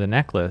 And the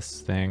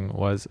necklace thing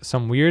was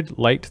some weird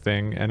light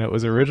thing, and it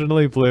was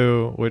originally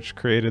blue, which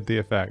created the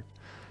effect.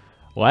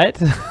 What?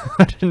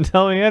 That didn't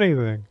tell me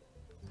anything.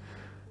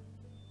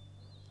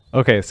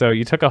 Okay, so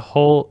you took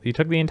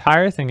the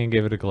entire thing and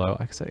gave it a glow.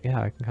 I said, yeah,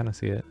 I can kind of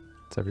see it.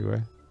 It's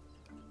everywhere.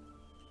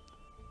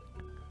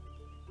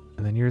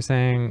 And then you were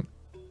saying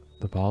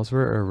the balls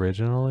were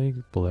originally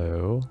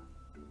blue,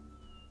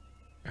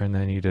 and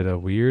then you did a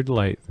weird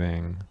light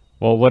thing.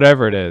 Well,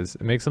 whatever it is,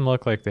 it makes them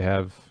look like they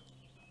have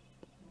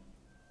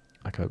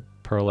like a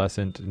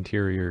pearlescent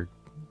interior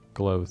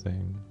glow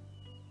thing,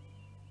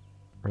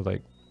 or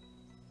like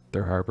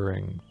they're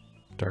harboring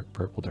dark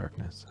purple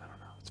darkness. I don't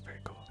know. It's very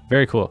cool.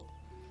 Very cool.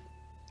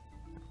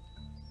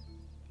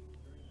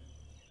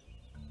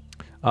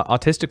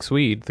 Autistic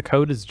Swede, the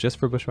code is just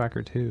for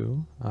Bushwhacker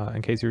 2,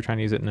 in case you were trying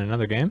to use it in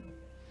another game.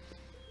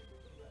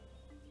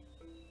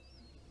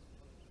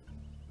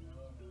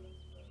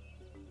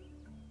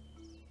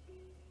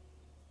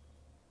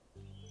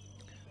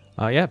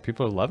 Yeah,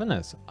 people are loving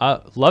this.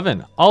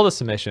 Loving all the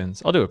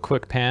submissions. I'll do a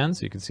quick pan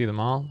so you can see them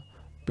all.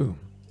 Boom.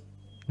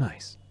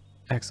 Nice.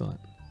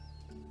 Excellent.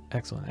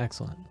 Excellent,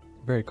 excellent.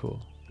 Very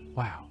cool.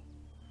 Wow.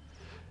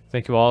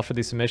 Thank you all for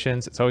these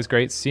submissions. It's always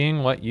great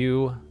seeing what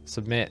you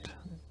submit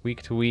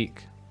week to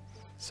week.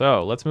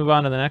 So let's move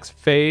on to the next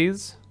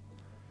phase.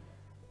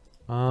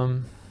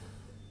 One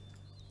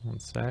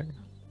sec.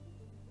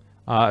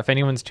 If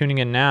anyone's tuning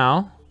in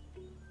now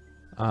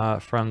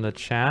from the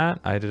chat,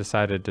 I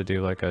decided to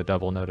do like a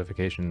double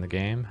notification in the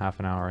game, half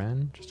an hour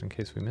in, just in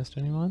case we missed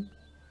anyone.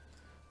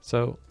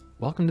 So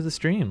welcome to the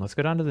stream. Let's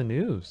go down to the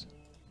news.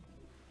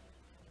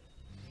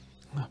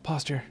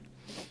 Posture.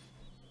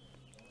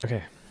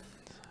 Okay.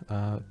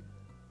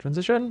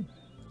 Transition.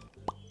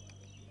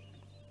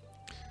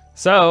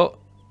 So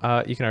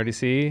you can already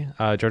see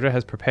Georgia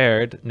has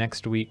prepared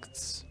next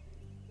week's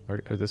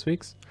or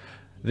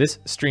this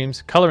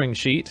stream's coloring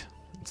sheet.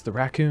 It's the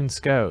Raccoon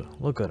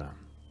Scout. Look at him.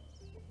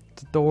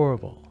 It's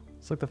adorable.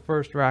 It's like the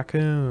first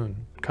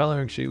raccoon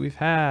coloring sheet we've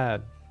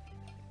had.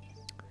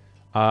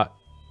 The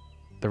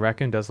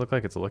raccoon does look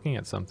like it's looking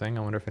at something.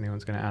 I wonder if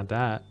anyone's going to add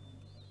that.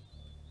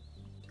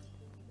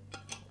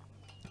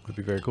 Would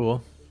be very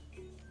cool.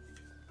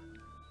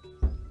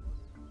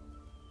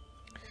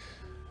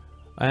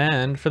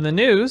 And for the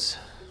news,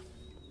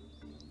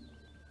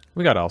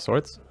 we got all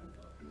sorts.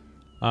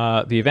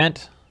 The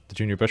event, the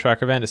Junior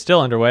Bushwhacker event, is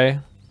still underway.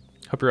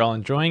 Hope you're all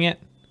enjoying it.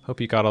 Hope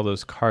you got all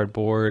those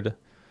cardboard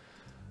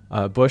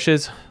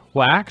bushes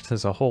whacked.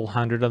 There's a whole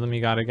 100 of them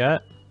you gotta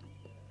get.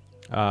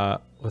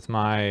 With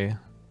my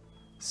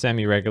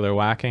semi-regular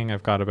whacking,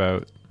 I've got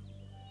about,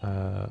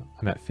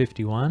 I'm at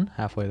 51,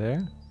 halfway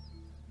there.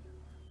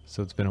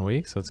 So it's been a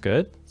week, so it's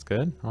good. It's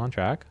good, I'm on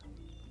track.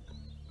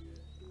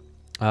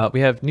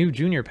 We have new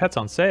junior pets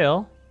on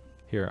sale.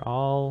 Here,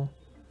 I'll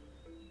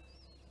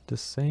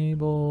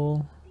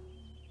disable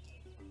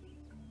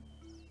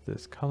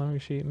this coloring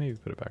sheet. Maybe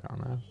put it back on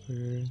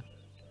after.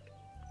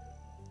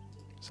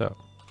 So,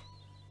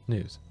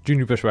 news.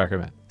 Junior Bushwhacker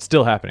event.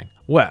 Still happening.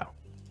 Wow.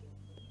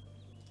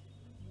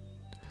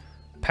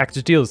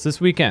 Package deals this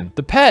weekend.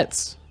 The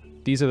pets!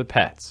 These are the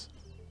pets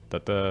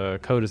that the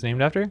code is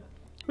named after.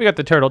 We got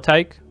the Turtle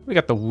Tyke, we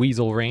got the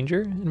Weasel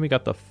Ranger, and we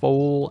got the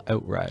Foal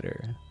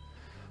Outrider.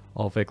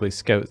 All vaguely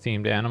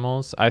scout-themed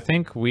animals. I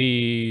think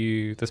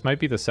this might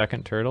be the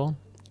second turtle.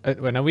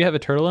 I know we have a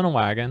turtle in a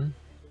wagon,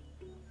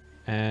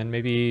 and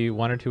maybe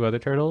one or two other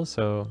turtles,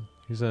 so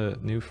here's a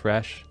new,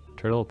 fresh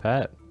turtle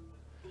pet.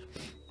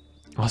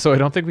 Also, I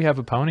don't think we have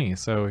a pony,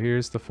 so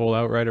here's the Foal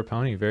Outrider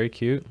pony, very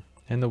cute,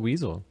 and the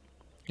Weasel.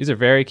 These are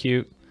very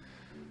cute.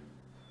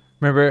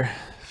 Remember,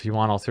 if you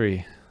want all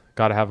three,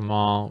 gotta have them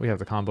all. We have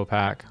the combo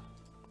pack.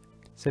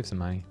 Save some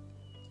money.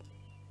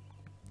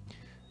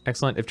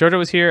 Excellent. If Georgia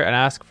was here, I'd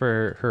ask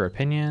for her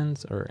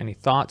opinions or any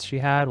thoughts she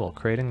had while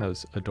creating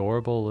those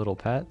adorable little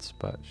pets,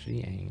 but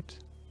she ain't.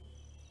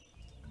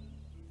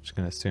 Just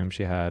gonna assume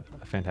she had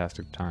a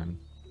fantastic time.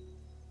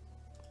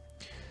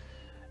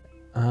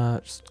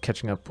 Just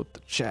catching up with the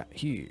chat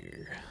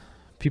here.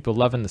 People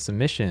loving the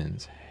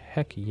submissions.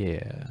 Heck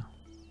yeah.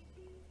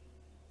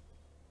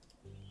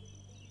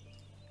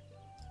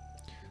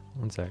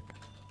 One sec.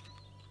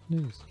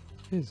 News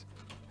is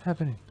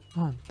happening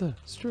on the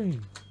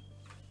stream.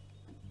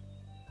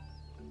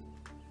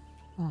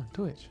 On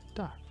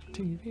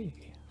twitch.tv.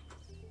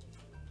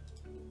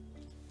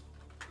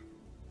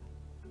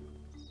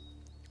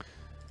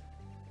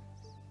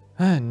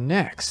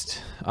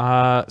 Next,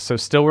 so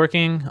still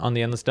working on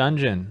the Endless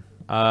Dungeon.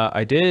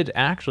 I did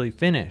actually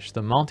finish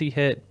the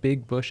multi-hit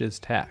Big Bushes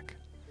tech,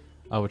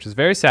 which is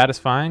very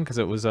satisfying because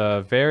it was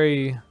a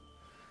very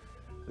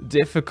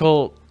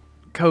difficult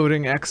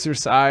coding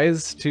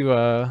exercise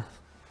to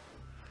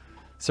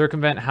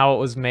circumvent how it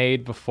was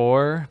made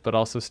before, but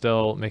also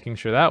still making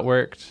sure that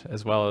worked,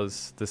 as well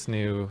as this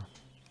new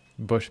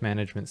bush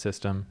management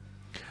system.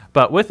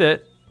 But with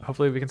it,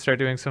 hopefully we can start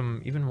doing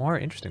some even more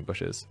interesting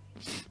bushes.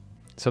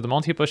 So the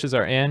multi bushes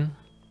are in.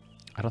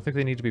 I don't think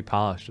they need to be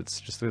polished. It's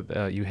just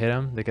that you hit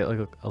them, they get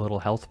like a little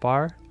health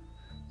bar,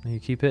 and you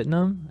keep hitting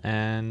them,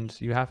 and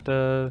you have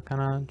to kind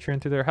of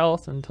churn through their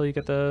health until you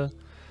get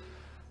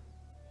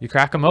you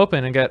crack them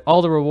open and get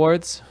all the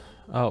rewards.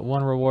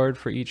 One reward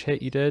for each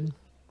hit you did.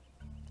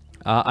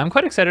 I'm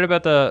quite excited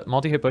about the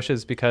multi-hit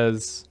bushes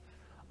because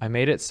I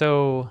made it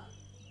so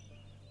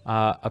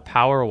a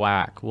power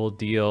whack will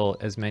deal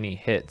as many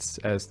hits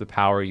as the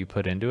power you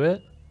put into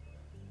it.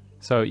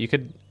 So you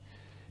could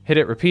hit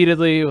it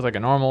repeatedly with like a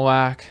normal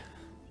whack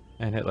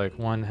and hit like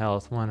 1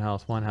 health, 1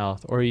 health, 1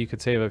 health, or you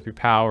could save up your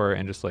power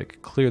and just like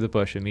clear the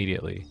bush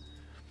immediately,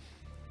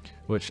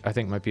 which I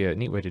think might be a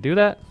neat way to do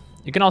that.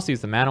 You can also use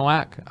the mana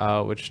whack,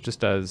 which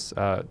just does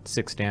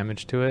 6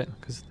 damage to it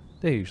because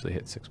they usually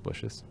hit 6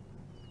 bushes.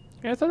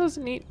 Yeah, I thought that was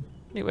a neat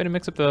way to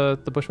mix up the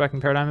bushwhacking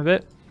paradigm a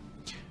bit.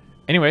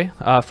 Anyway,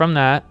 from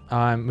that,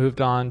 I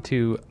moved on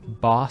to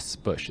boss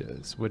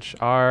bushes, which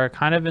are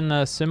kind of in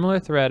the similar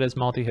thread as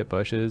multi-hit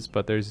bushes,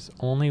 but there's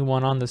only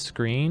one on the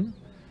screen,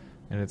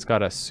 and it's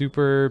got a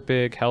super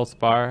big health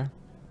bar.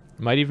 It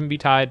might even be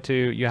tied to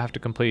you have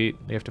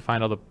to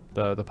find all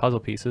the puzzle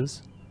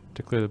pieces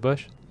to clear the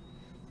bush.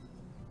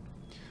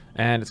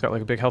 And it's got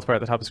like a big health bar at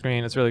the top of the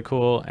screen. It's really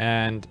cool,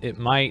 and it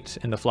might,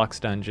 in the Flux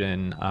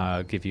dungeon,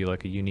 give you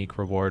like a unique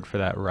reward for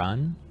that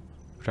run.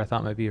 which I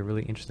thought might be a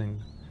really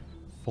interesting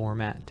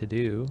format to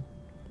do.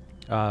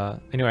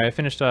 Anyway, I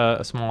finished a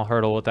small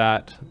hurdle with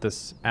that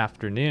this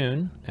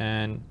afternoon,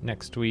 and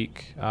next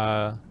week,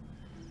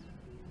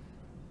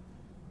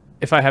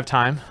 if I have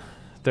time,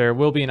 there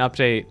will be an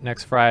update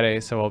next Friday,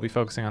 so I'll be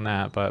focusing on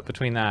that. But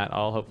between that,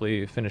 I'll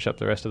hopefully finish up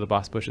the rest of the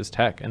Boss Bushes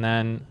tech. And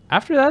then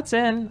after that's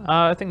in,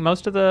 I think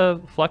most of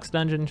the Flux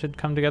dungeon should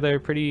come together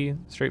pretty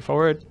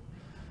straightforward.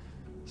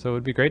 So it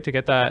would be great to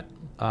get that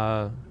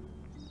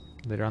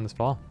later on this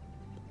fall.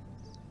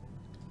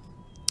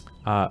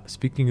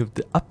 Speaking of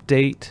the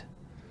update,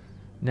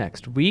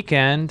 next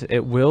weekend,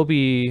 it will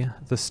be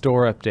the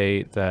store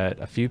update that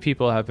a few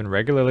people have been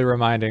regularly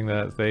reminding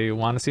that they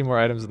want to see more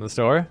items in the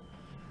store.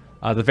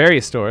 The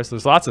various stores,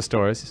 there's lots of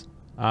stores.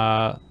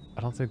 I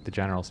don't think the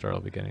general store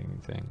will be getting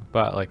anything,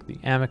 but like the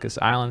Amicus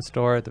Island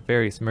store, the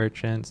various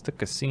merchants, the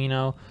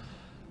casino,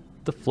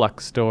 the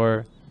Flux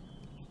store,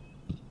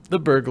 the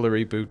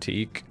burglary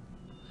boutique,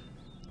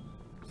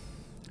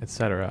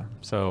 etc.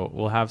 So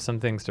we'll have some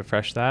things to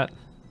freshen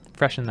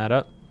that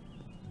up.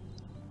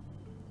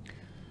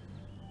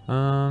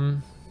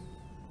 And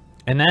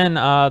then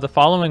the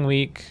following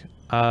week,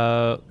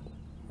 we're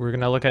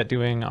gonna look at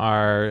doing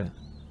our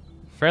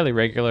fairly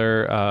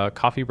regular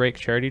coffee break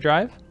charity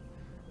drive.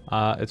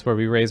 It's where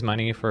we raise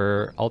money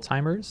for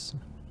Alzheimer's,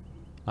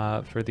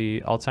 for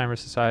the Alzheimer's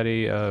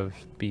Society of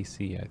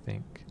BC, I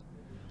think.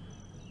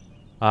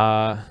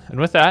 And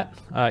with that,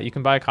 you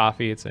can buy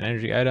coffee. It's an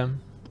energy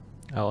item.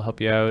 It'll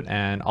help you out,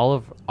 and all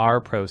of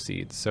our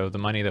proceeds, so the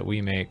money that we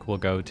make, will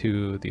go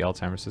to the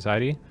Alzheimer's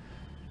Society.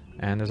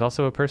 And there's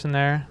also a person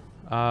there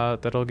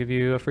that'll give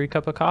you a free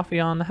cup of coffee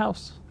on the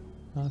house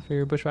for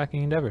your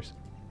bushwhacking endeavors.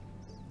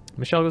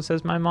 Michelle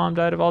says, my mom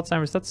died of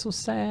Alzheimer's. That's so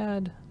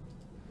sad.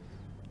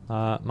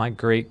 My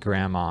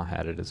great-grandma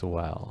had it as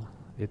well.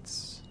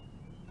 It's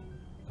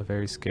a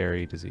very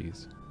scary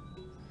disease.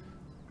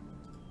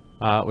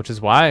 Which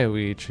is why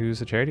we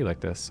choose a charity like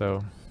this.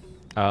 So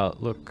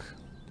look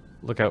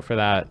out for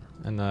that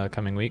in the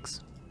coming weeks.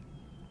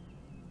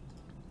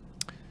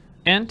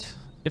 And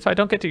if I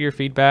don't get to your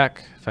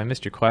feedback, if I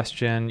missed your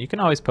question, you can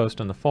always post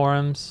on the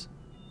forums.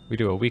 We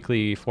do a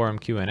weekly forum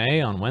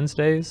Q&A on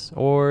Wednesdays,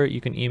 or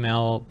you can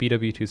email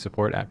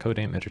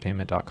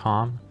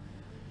bw2support@codenamementertainment.com,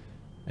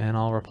 and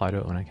I'll reply to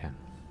it when I can.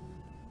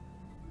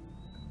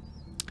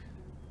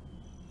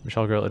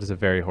 Michelle Girl, it is a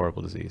very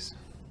horrible disease.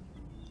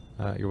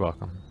 You're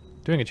welcome.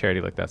 Doing a charity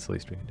like that's the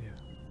least we can do.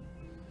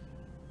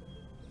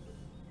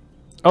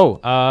 Oh,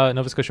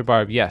 Nova Scotia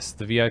Barb, yes,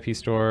 the VIP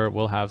store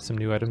will have some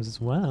new items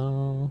as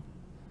well.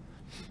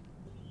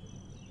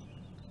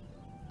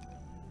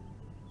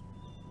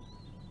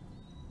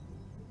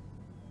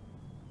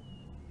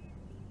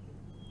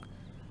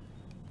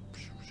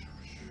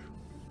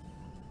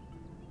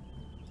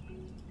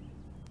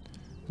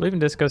 Believe in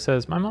Disco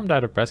says, my mom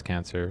died of breast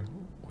cancer,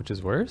 which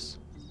is worse.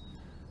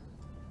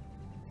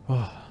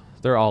 Oh,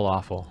 they're all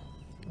awful.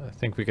 I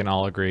think we can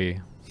all agree.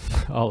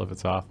 All of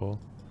it's awful.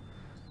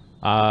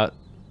 I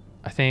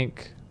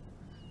think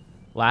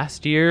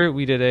last year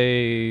we did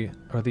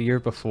or the year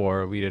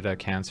before, we did a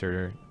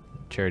cancer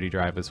charity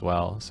drive as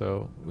well.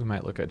 So we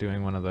might look at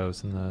doing one of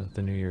those in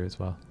the new year as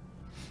well.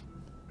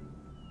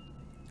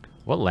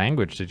 What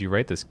language did you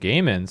write this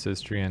game in,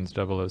 says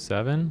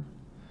Trians007?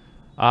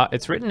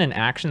 It's written in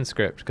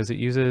ActionScript because it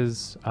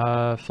uses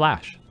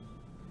Flash.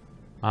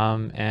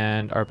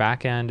 And our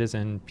backend is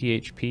in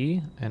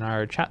PHP, and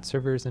our chat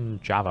server is in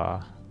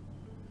Java.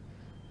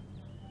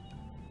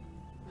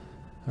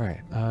 All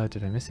right,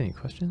 did I miss any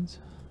questions?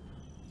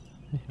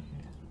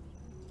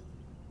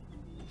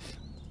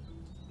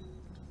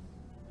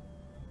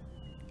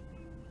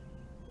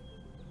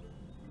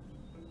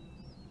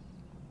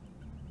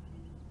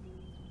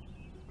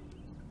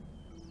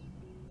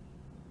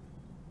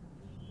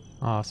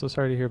 Oh, so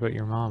sorry to hear about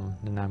your mom,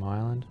 Nanaimo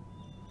Island.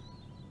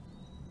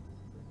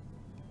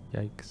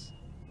 Yikes.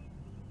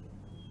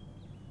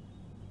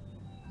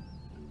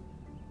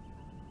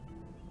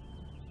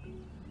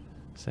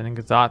 Sending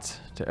good thoughts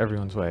to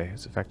everyone's way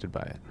who's affected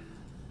by it.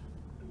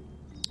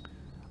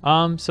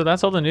 So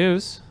that's all the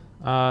news.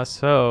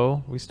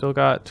 So we still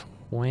got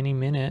 20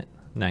 minutes,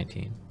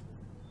 18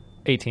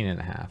 and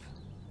a half.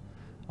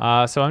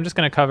 So I'm just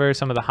going to cover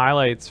some of the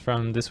highlights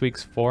from this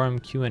week's forum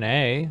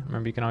Q&A.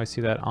 Remember, you can always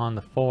see that on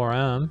the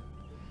forum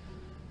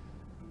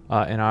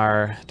in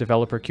our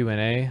developer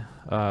Q&A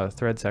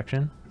thread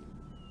section.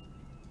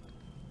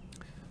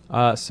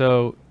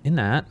 So in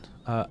that,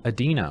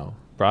 Adino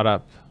brought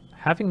up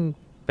having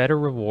better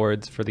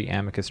rewards for the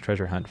Amicus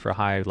treasure hunt for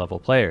high-level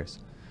players.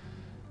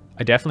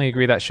 I definitely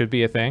agree that should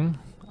be a thing.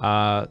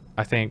 I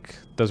think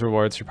those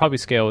rewards should probably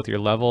scale with your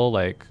level,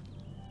 like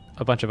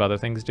a bunch of other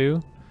things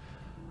do.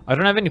 I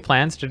don't have any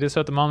plans to do so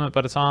at the moment,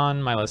 but it's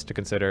on my list to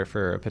consider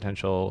for a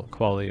potential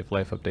quality of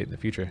life update in the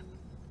future.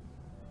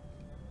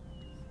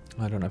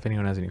 I don't know if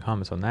anyone has any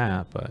comments on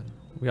that, but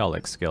we all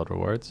like scaled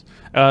rewards.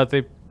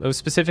 It was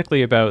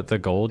specifically about the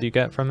gold you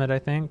get from it, I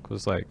think,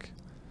 was like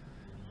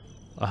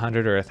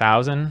 100 or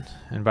 1,000,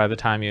 and by the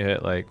time you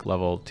hit like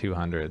level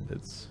 200,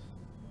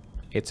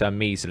 it's a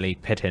measly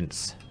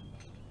pittance.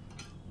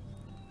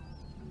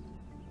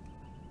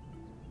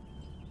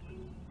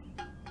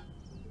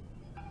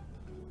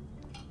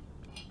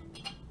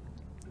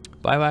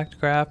 Bye, Whacked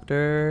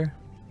Crafter.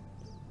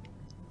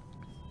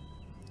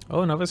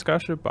 Oh, Nova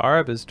Scotia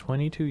Barb is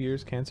 22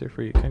 years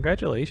cancer-free.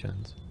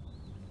 Congratulations.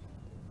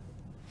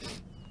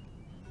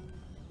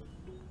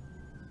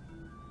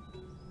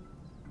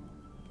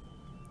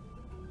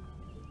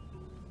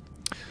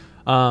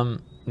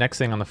 Next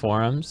thing on the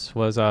forums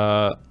was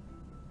Vegan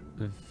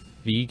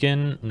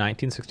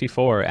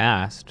 1964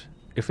 asked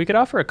if we could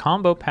offer a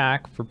combo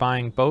pack for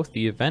buying both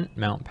the event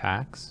mount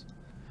packs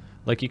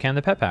like you can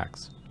the pet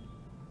packs.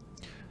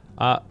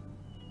 I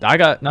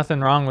got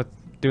nothing wrong with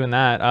doing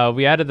that.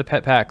 We added the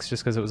pet packs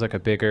just because it was like a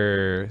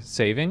bigger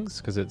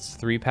savings, because it's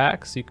 3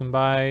 packs you can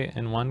buy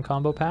in one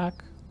combo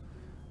pack.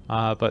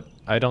 But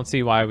I don't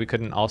see why we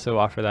couldn't also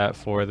offer that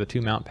for the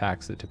 2 mount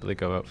packs that typically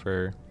go out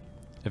for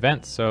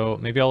events. So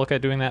maybe I'll look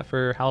at doing that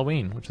for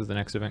Halloween, which is the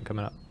next event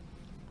coming up.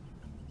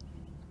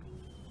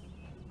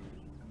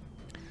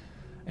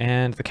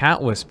 And the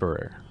Cat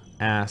Whisperer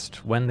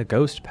asked when the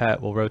ghost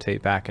pet will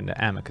rotate back into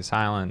Amicus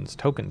Island's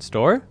token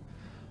store.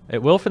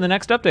 It will for the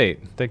next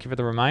update. Thank you for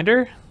the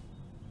reminder.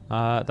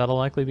 That'll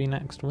likely be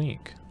next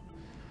week.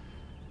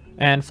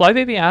 And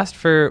Flybaby asked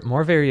for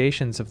more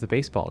variations of the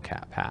baseball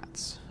cap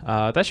hats.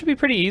 That should be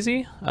pretty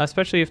easy,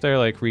 especially if they're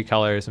like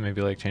recolors and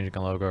maybe like changing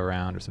a logo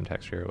around or some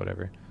texture or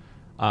whatever.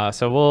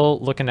 So we'll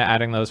look into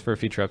adding those for a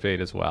future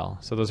update as well.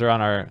 So those are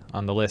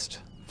on the list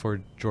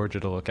for Georgia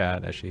to look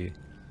at as she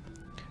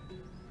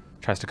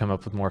tries to come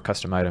up with more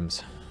custom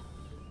items.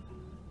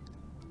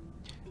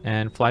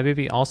 And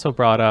Flybaby also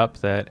brought up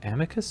that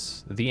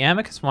the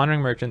Amicus Wandering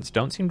Merchants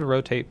don't seem to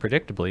rotate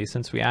predictably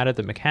since we added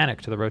the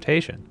mechanic to the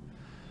rotation.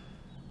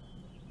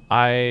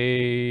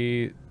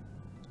 I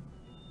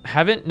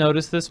haven't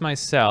noticed this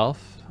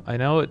myself. I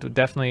know it would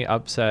definitely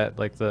upset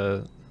like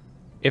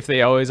if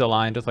they always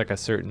aligned with like a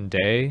certain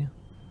day,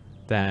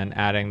 then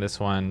adding this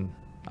one,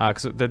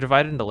 because they're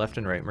divided into left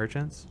and right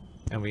merchants,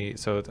 and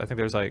so I think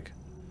there's like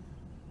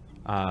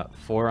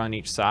 4 on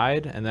each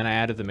side, and then I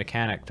added the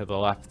mechanic to the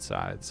left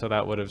side, so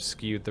that would have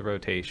skewed the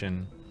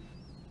rotation.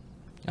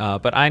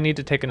 But I need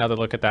to take another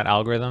look at that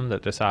algorithm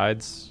that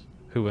decides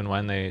who and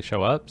when they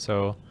show up,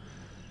 so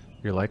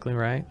you're likely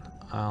right.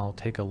 I'll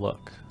take a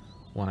look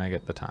when I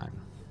get the time.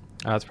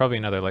 It's probably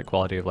another like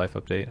quality of life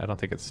update. I don't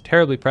think it's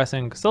terribly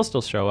pressing because they'll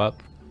still show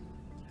up.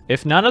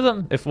 If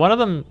one of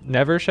them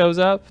never shows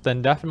up,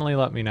 then definitely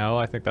let me know.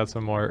 I think that's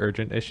a more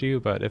urgent issue,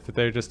 but if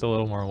they're just a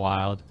little more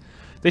wild,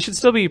 they should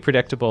still be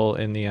predictable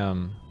in the,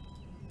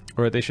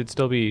 or they should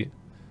still be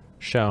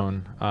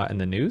shown in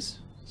the news.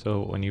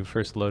 So when you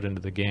first load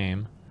into the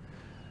game,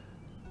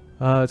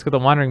 it's got the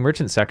Wandering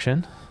Merchant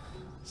section.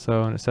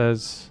 So, and it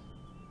says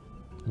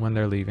when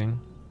they're leaving,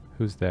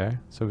 who's there.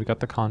 So we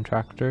got the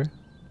contractor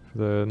for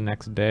the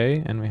next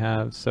day, and we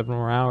have 7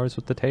 more hours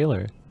with the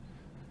tailor.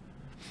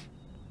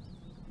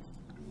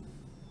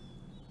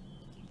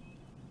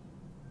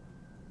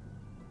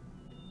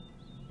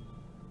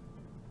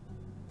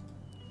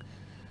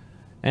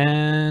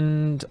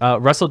 And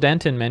Russell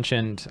Denton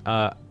mentioned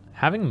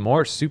having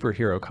more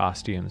superhero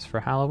costumes for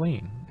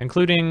Halloween,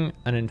 including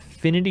an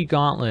Infinity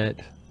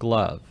Gauntlet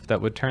glove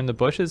that would turn the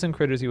bushes and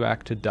critters you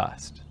whack to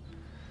dust.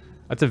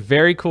 That's a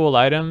very cool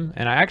item,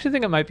 and I actually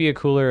think it might be a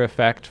cooler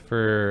effect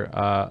for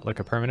like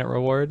a permanent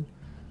reward.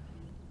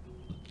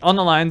 On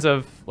the lines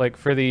of like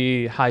for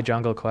the High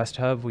Jungle Quest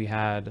Hub, we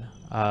had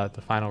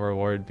the final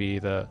reward be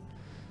the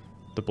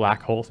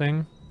black hole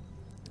thing,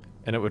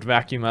 and it would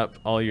vacuum up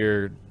all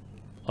your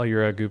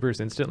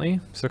goobers instantly.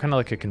 So kind of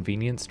like a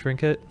convenience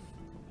trinket.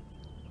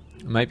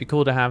 It might be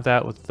cool to have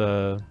that with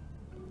the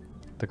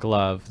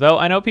glove. Though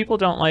I know people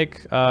don't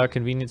like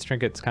convenience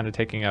trinkets kind of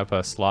taking up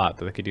a slot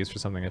that they could use for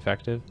something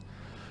effective.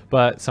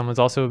 But someone's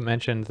also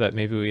mentioned that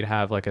maybe we'd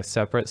have like a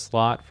separate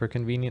slot for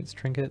convenience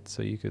trinkets,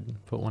 so you could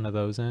put one of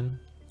those in,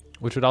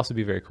 which would also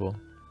be very cool.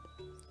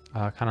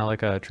 Kind of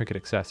like a trinket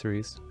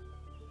accessories.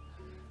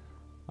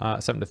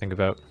 Something to think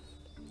about.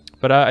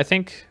 But I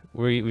think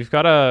we've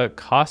got a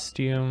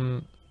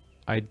costume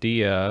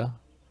idea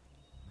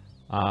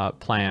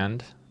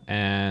planned,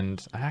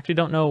 and I actually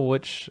don't know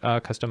which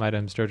custom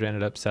items Georgia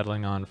ended up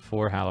settling on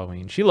for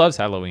Halloween. She loves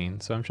Halloween,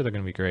 so I'm sure they're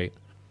going to be great.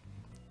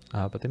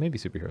 But they may be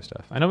superhero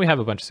stuff. I know we have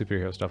a bunch of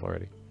superhero stuff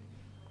already.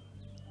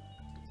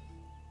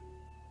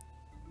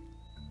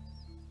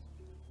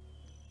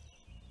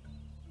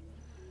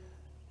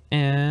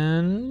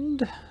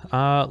 And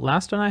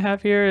last one I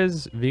have here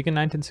is Vegan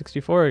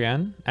 1964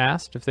 again,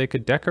 asked if they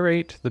could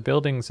decorate the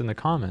buildings in the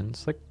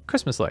commons like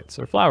Christmas lights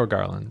or flower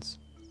garlands.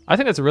 I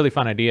think that's a really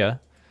fun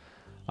idea.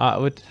 I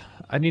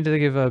need to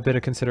give a bit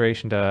of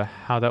consideration to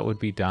how that would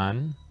be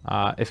done.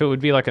 If it would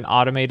be like an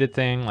automated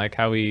thing, like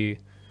how we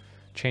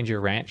change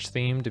your ranch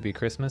theme to be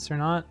Christmas or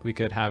not, we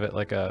could have it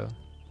like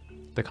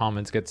the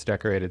commons gets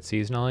decorated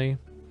seasonally.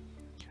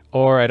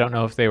 Or I don't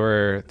know if they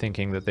were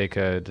thinking that they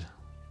could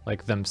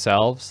like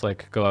themselves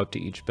like go out to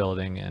each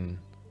building and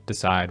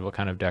decide what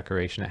kind of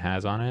decoration it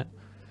has on it,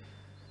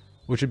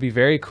 which would be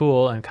very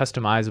cool and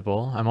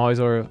customizable. I'm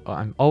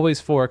always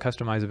for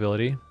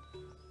customizability.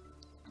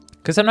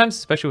 Because sometimes,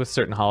 especially with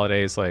certain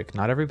holidays, like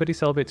not everybody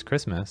celebrates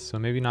Christmas, so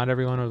maybe not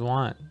everyone would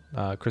want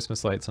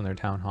Christmas lights on their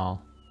town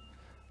hall.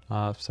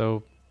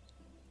 So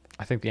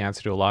I think the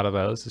answer to a lot of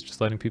those is just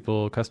letting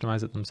people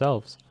customize it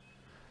themselves.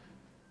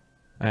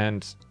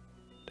 And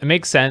it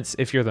makes sense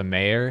if you're the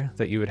mayor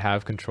that you would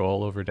have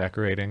control over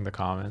decorating the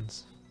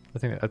commons. I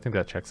think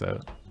that checks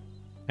out.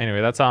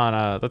 Anyway, that's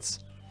on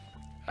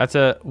that's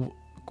a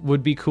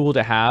would be cool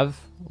to have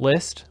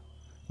list.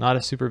 Not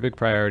a super big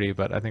priority,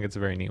 but I think it's a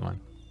very neat one.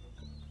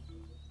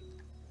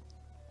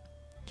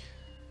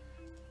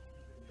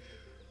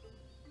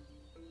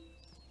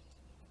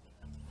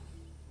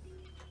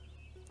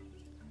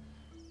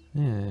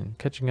 And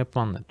catching up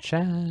on the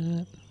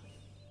chat.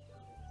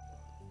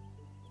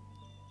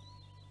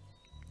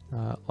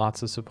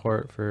 Lots of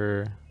support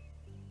for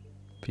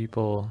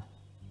people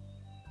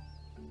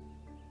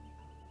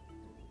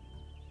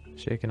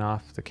shaking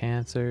off the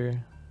cancer.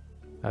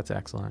 That's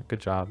excellent. Good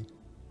job.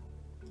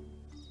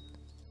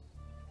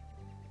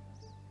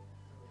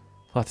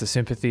 Lots of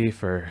sympathy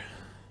for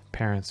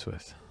parents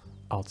with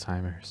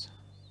Alzheimer's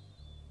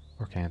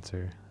or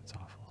cancer. It's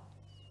awful.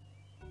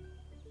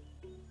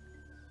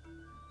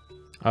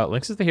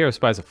 Lynx is the hero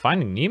spies a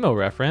Finding Nemo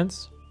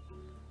reference.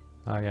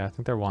 Oh yeah, I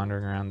think they're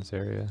wandering around this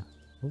area.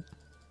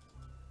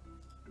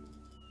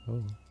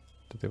 Oh,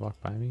 did they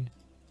walk by me?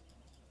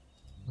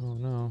 Oh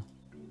no,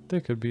 they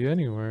could be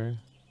anywhere.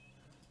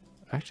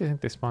 I actually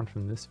think they spawned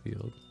from this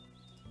field.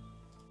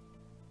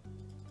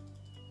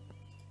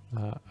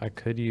 I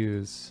could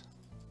use...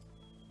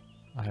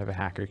 I have a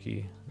hacker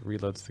key. It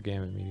reloads the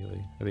game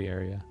immediately, or the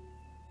area.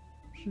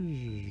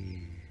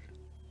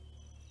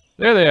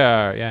 There they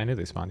are! Yeah, I knew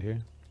they spawned here.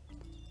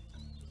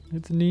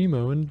 It's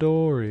Nemo and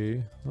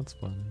Dory. That's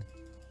fun.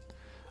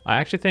 I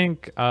actually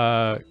think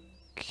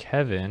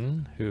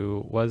Kevin,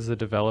 who was the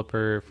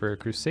developer for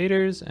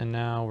Crusaders and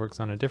now works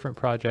on a different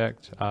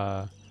project,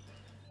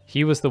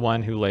 he was the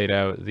one who laid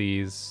out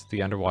the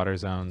underwater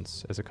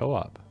zones as a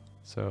co-op.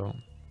 So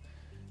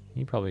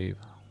he probably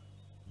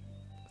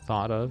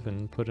thought of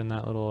and put in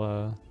that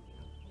little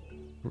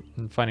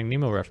Finding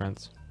Nemo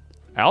reference.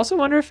 I also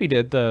wonder if he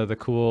did the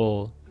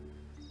cool...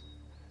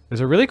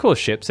 There's a really cool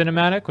ship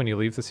cinematic when you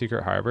leave the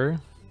secret harbor.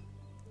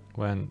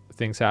 When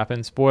things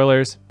happen.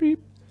 Spoilers.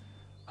 Beep.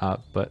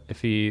 But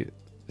if he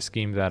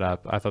schemed that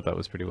up, I thought that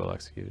was pretty well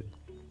executed.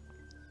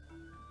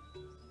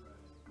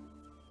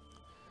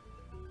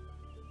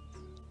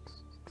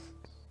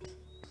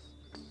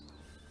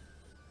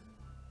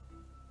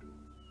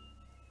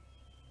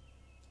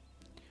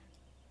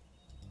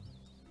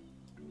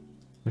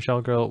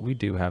 Michelle Girl, we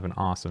do have an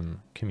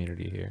awesome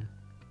community here.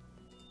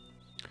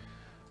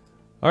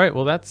 All right,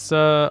 well, that's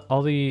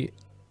all the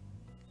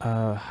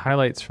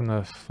highlights from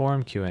the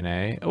forum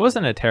Q&A. It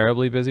wasn't a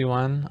terribly busy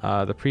one.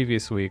 The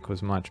previous week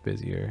was much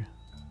busier.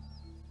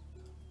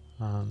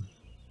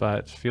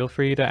 But feel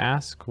free to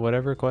ask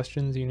whatever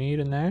questions you need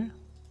in there.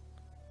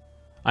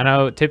 I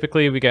know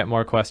typically we get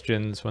more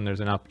questions when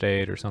there's an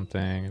update or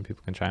something and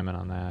people can chime in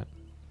on that.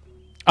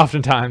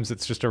 Oftentimes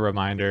it's just a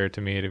reminder to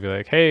me to be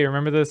like, hey,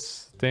 remember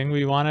this thing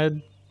we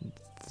wanted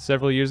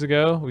several years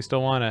ago? We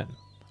still want it.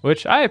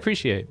 Which I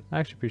appreciate. I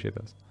actually appreciate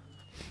those.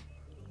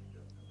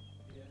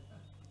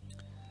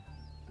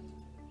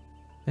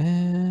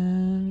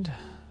 And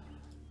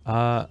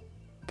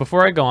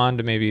before I go on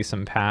to maybe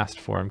some past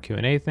forum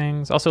Q&A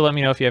things, also let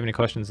me know if you have any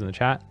questions in the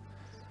chat.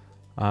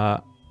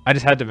 I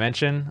just had to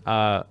mention,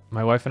 my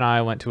wife and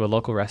I went to a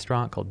local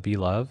restaurant called Be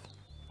Love,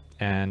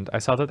 and I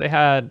saw that they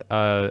had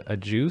a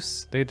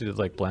juice. They did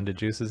like blended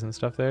juices and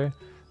stuff there.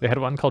 They had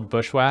one called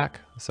Bushwhack,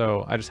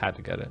 so I just had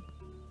to get it.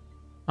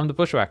 I'm the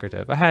Bushwhacker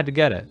type. I had to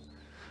get it.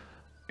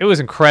 It was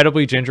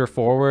incredibly ginger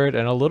forward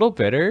and a little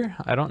bitter.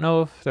 I don't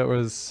know if there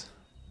was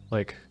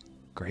like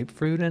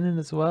grapefruit in it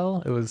as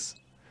well. It was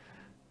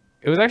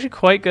actually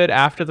quite good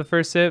after the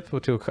first sip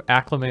to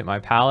acclimate my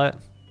palate.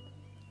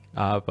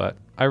 But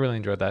I really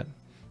enjoyed that.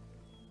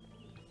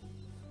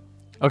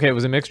 Okay, it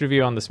was a mixed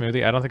review on the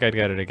smoothie. I don't think I'd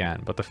get it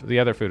again, but the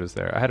other food was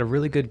there. I had a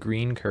really good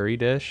green curry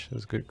dish. It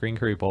was a good green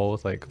curry bowl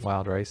with like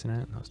wild rice in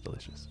it. That was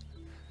delicious.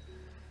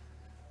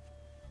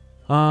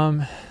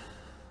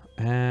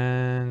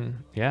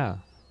 And yeah,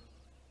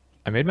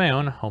 I made my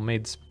own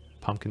homemade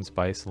pumpkin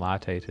spice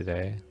latte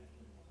today.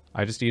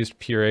 I just used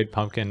pureed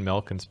pumpkin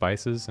milk and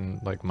spices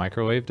and like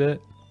microwaved it,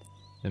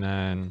 and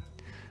then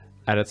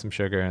added some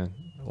sugar and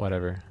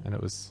whatever, and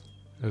it was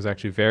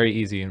actually very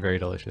easy and very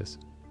delicious.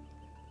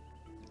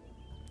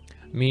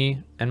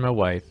 Me and my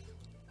wife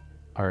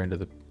are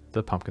into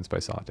the pumpkin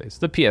spice lattes,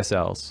 the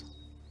PSLs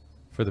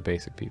for the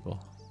basic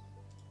people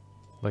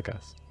like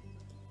us.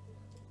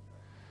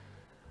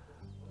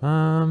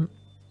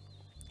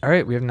 All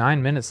right, we have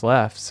 9 minutes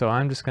left, so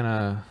I'm just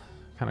gonna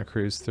kind of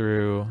cruise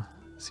through,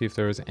 see if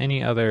there was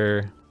any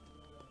other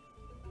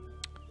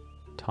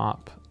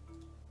top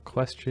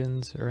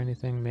questions or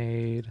anything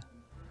made.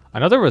 I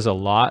know there was a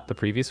lot the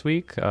previous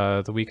week,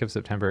 the week of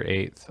September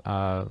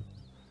 8th.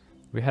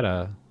 We had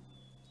a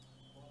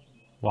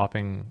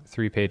whopping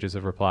 3 pages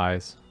of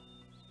replies.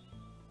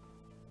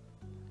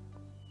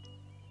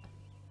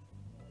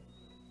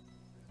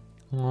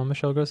 Well,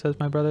 Michelle Gross says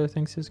my brother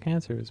thinks his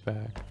cancer is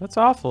back. That's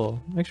awful.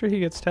 Make sure he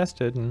gets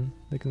tested and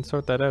they can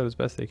sort that out as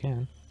best they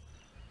can.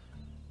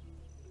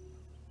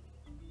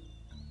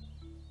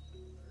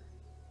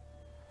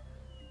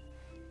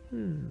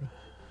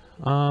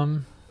 Oh,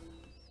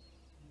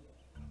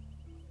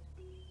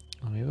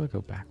 maybe I'll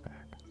go back.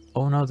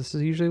 Oh no, this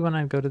is usually when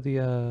I go to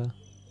the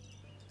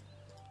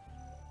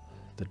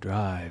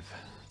drive,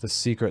 the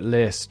secret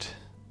list,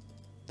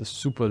 the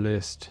super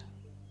list,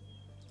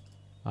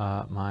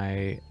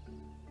 my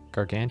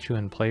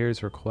gargantuan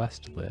players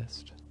request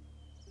list.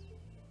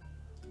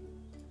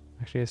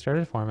 Actually, I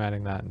started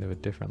formatting that into a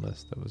different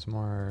list that was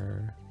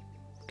more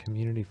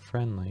community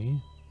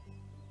friendly.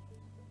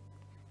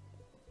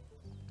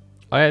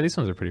 Oh yeah, these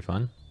ones are pretty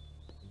fun.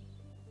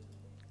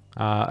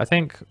 I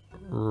think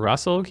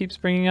Russell keeps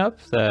bringing up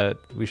that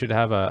we should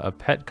have a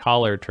pet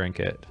collar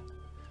trinket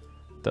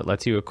that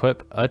lets you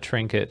equip a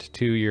trinket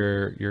to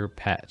your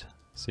pet.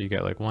 So you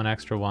get like one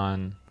extra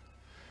one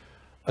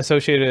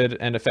associated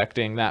and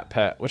affecting that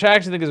pet, which I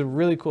actually think is a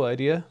really cool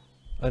idea.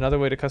 Another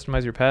way to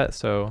customize your pet.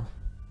 So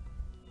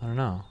I don't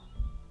know.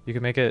 You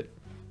can make it,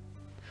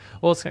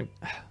 well, it's, I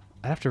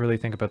have to really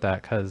think about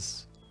that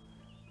because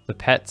the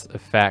pet's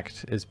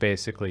effect is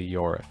basically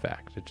your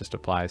effect. It just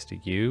applies to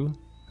you.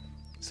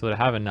 So to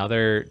have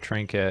another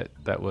trinket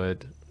that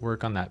would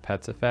work on that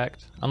pet's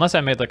effect, unless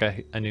I made like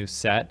a new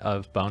set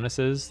of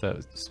bonuses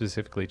that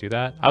specifically do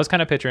that. I was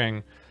kind of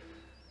picturing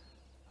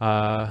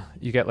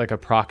you get like a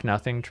proc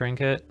nothing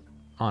trinket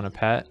on a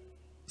pet.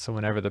 So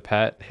whenever the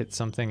pet hits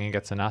something and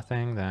gets a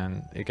nothing,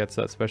 then it gets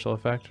that special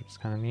effect, which is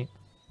kind of neat.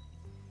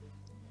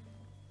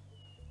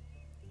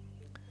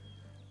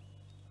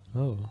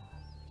 Oh,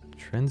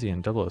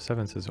 Trenzian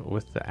 007 says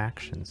with the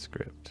action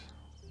script.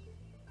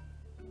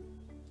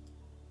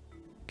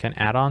 Can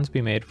add-ons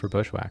be made for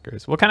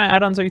bushwhackers? What kind of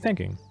add-ons are you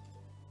thinking?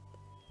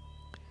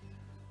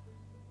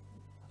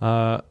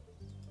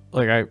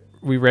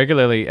 We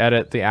regularly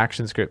edit the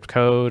action script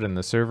code and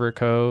the server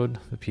code,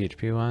 the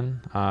PHP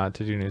one,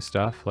 to do new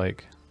stuff.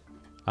 Like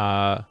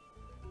the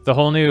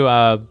whole new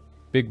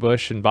Big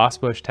Bush and Boss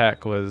Bush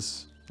tech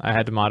was, I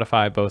had to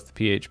modify both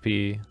the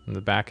PHP and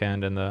the back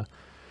end and the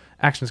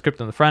action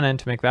script on the front end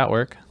to make that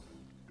work.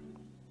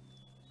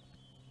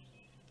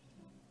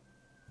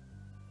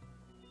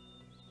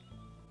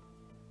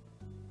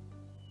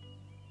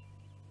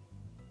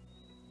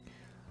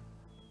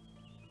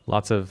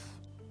 Lots of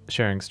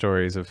sharing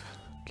stories of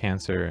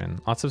cancer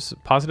and lots of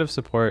positive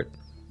support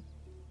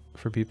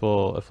for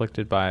people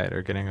afflicted by it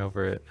or getting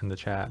over it in the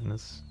chat. And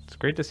it's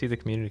great to see the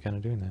community kind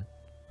of doing that.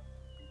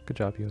 Good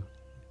job, you.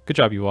 Good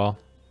job, you all.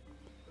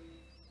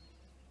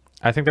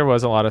 I think there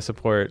was a lot of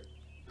support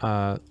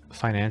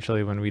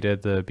financially when we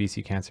did the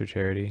BC Cancer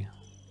Charity.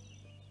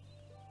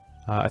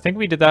 I think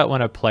we did that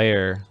when a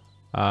player,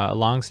 a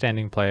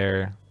long-standing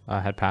player,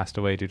 had passed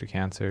away due to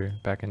cancer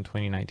back in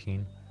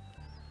 2019.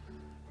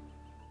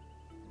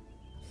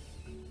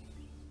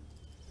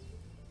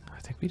 I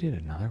think we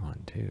did another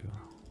one too.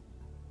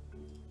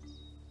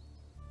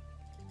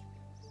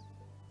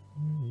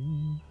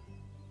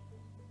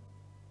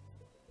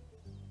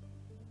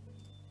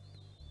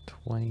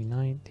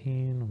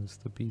 2019 was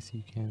the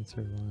BC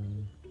Cancer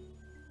one.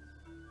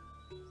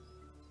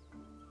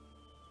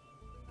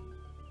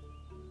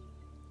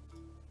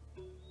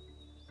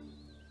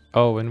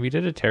 Oh, and we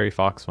did a Terry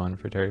Fox one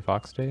for Terry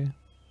Fox Day,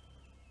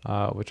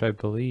 which I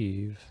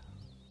believe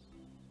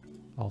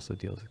also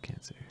deals with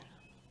cancer.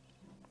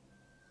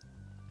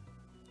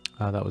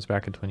 That was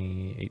back in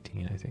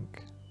 2018, I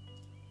think.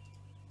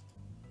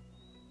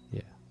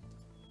 Yeah.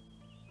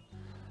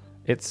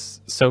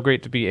 It's so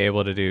great to be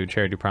able to do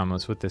charity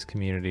promos with this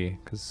community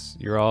because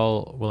you're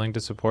all willing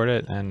to support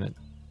it and it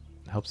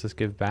helps us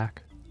give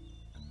back.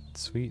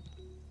 It's sweet.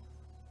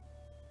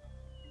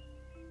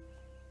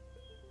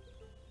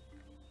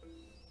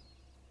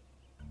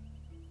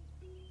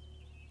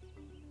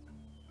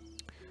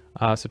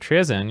 So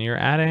Triazen,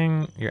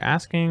 you're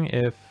asking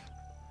if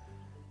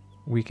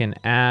we can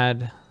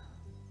add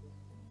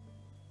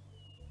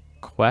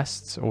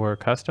quests or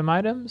custom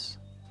items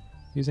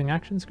using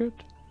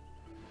ActionScript?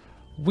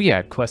 We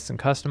add quests and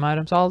custom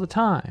items all the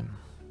time.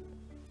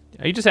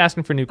 Are you just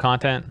asking for new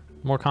content?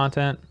 More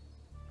content?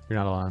 You're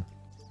not alone.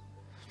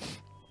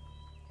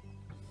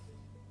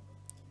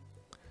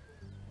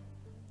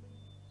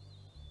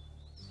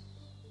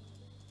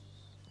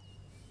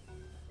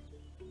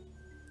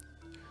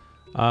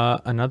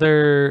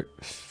 Another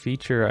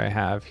feature I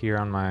have here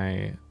on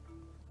my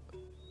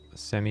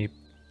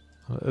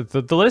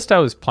the list I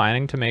was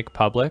planning to make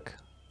public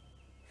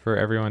for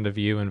everyone to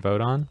view and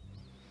vote on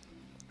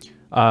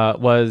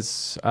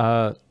was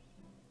I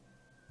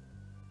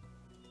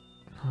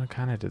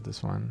kind of did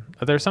this one.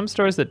 There are some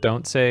stores that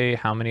don't say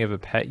how many of a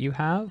pet you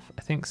have.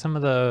 I think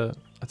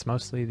it's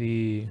mostly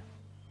the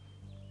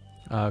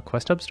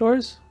Quest Hub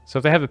stores. So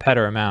if they have a pet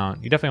or a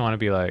mount, you definitely want to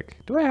be like,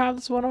 do I have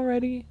this one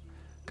already?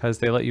 Because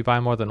they let you buy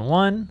more than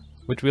one,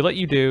 which we let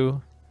you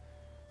do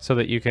so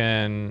that you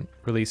can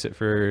release it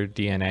for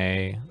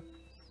DNA.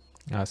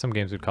 Some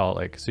games would call it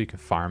like, so you can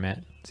farm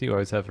it. So you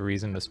always have a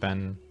reason to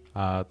spend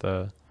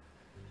the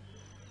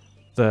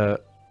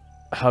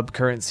hub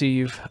currency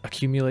you've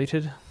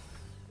accumulated.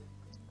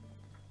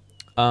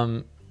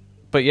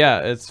 But yeah,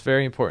 it's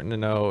very important to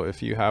know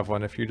if you have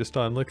one, if you're just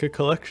on like a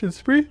collection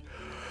spree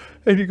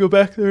and you go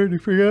back there and you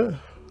forget.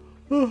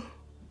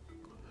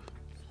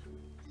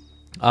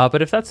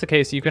 But if that's the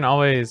case, you can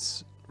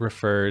always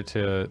refer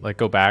to, like,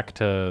 go back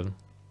to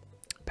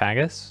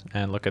Pagus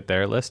and look at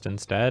their list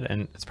instead.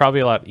 And it's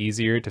probably a lot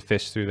easier to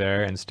fish through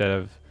there instead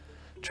of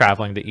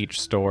traveling to each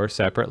store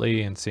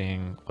separately and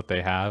seeing what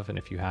they have and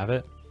if you have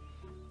it.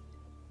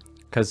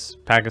 Because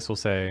Pagus will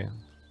say,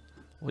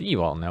 well,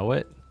 you all know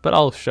it, but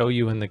I'll show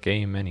you in the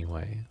game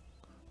anyway.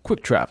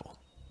 Quick travel,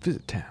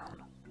 visit town.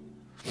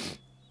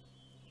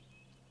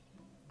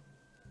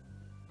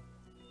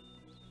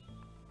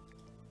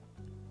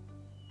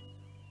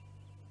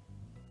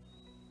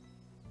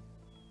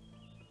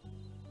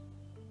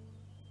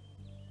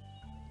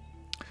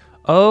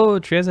 Oh,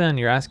 Trezen,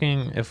 you're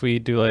asking if we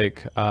do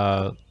like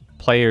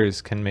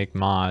players can make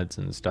mods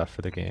and stuff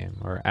for the game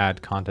or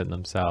add content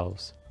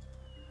themselves.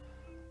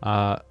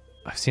 I've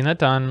seen that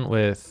done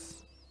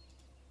with,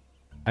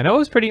 I know I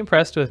was pretty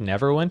impressed with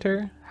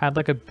Neverwinter. Had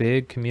like a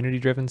big community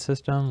driven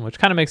system, which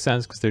kind of makes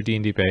sense because they're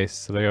D&D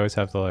based, so they always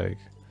have the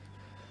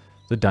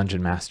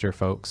dungeon master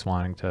folks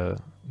wanting to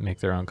make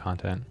their own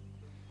content.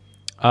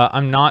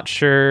 I'm not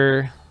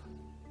sure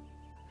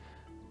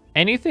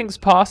anything's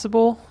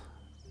possible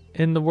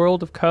in the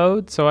world of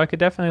code, so I could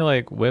definitely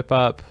like whip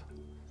up.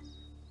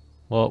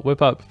 Well, whip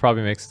up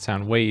probably makes it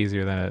sound way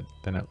easier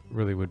than it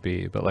really would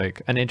be, but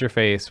like an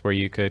interface where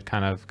you could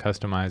kind of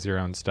customize your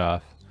own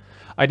stuff.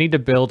 I need to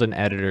build an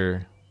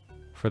editor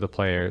for the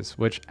players,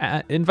 which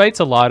invites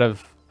a lot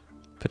of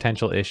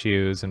potential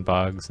issues and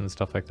bugs and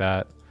stuff like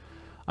that.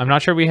 I'm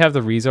not sure we have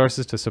the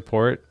resources to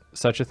support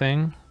such a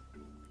thing.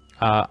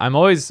 I'm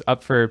always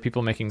up for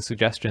people making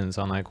suggestions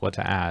on like what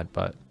to add,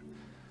 but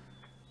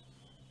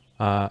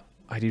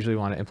I'd usually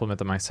want to implement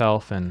them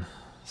myself, and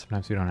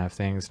sometimes we don't have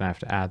things and I have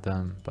to add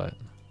them, but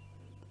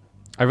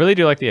I really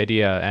do like the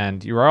idea,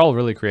 and you are all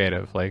really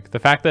creative. Like the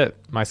fact that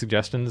my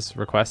suggestions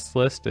requests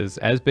list is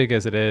as big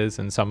as it is,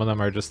 and some of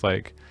them are just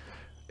like,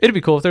 it'd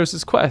be cool if there was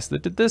this quest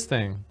that did this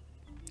thing.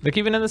 Like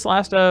even in this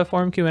last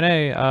forum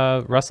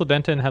Q&A, Russell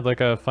Denton had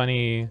like a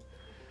funny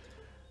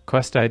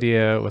quest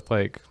idea with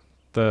like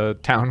the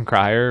town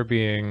crier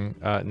being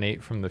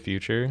Nate from the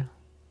future.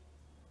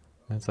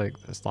 And it's like,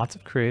 there's lots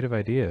of creative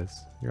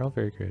ideas. You're all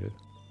very creative.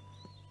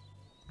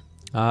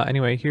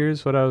 Anyway,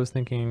 here's what I was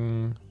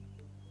thinking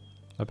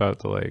about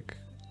the like,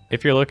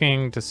 if you're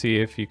looking to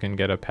see if you can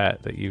get a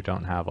pet that you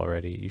don't have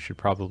already, you should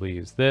probably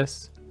use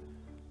this.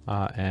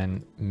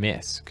 And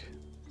Misk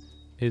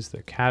is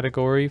the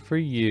category for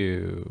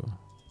you.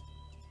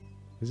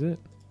 Is it?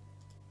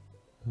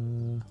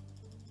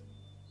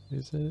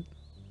 Is it?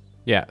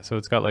 Yeah, so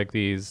it's got like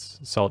these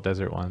salt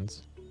desert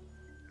ones.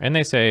 And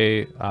they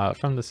say,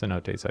 from the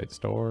Cenote site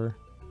store,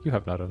 you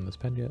have not owned this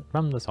pen yet,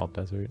 from the salt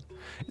desert.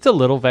 It's a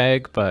little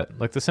vague, but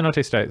like the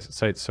Cenote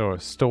site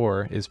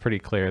store is pretty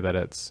clear that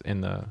it's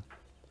in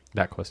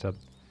that quest hub.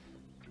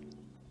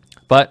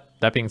 But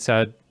that being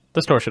said,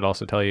 the store should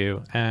also tell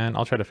you, and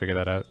I'll try to figure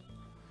that out.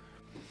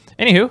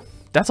 Anywho,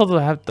 that's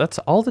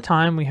all the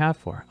time we have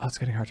for. Oh, it's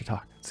getting hard to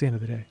talk. It's the end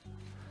of the day.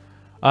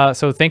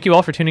 So thank you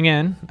all for tuning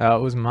in.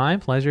 It was my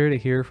pleasure to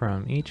hear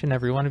from each and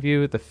every one of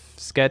you. The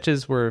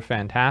sketches were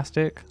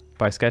fantastic.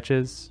 By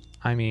sketches,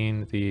 I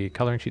mean the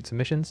coloring sheet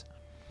submissions.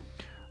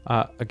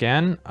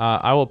 Again,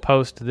 I will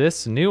post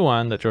this new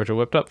one that Georgia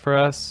whipped up for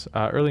us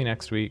early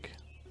next week.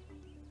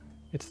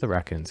 It's the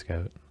Raccoon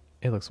Scout.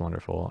 It looks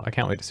wonderful. I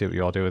can't wait to see what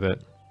you all do with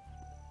it.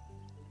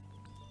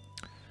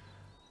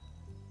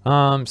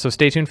 So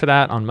stay tuned for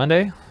that on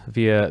Monday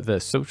via the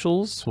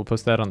socials. We'll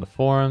post that on the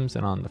forums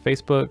and on the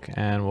Facebook,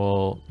 and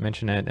we'll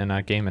mention it in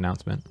a game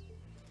announcement.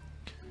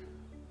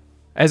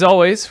 As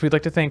always, we'd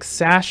like to thank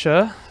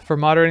Sasha for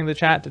moderating the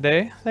chat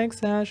today. Thanks,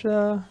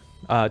 Sasha.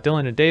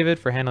 Dylan and David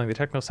for handling the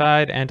technical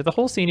side, and to the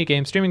whole CNE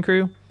Game streaming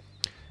crew.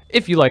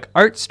 If you like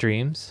art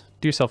streams,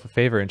 do yourself a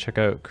favor and check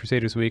out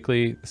Crusaders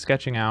Weekly, The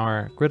Sketching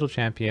Hour, Griddle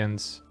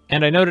Champions,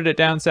 and I noted it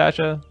down,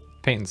 Sasha,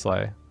 Paint and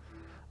Slay.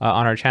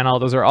 On our channel.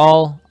 Those are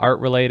all art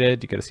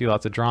related. You get to see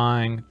lots of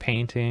drawing,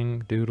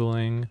 painting,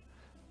 doodling,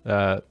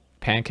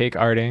 pancake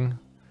arting.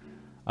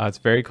 It's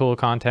very cool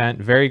content,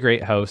 very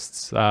great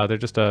hosts. They're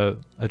just a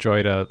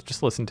joy to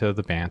just listen to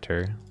the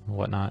banter and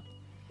whatnot.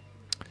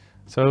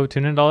 So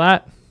tune into all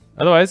that.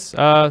 Otherwise,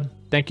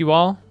 thank you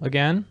all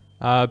again.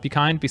 Be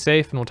kind, be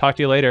safe, and we'll talk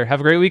to you later. Have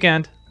a great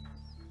weekend.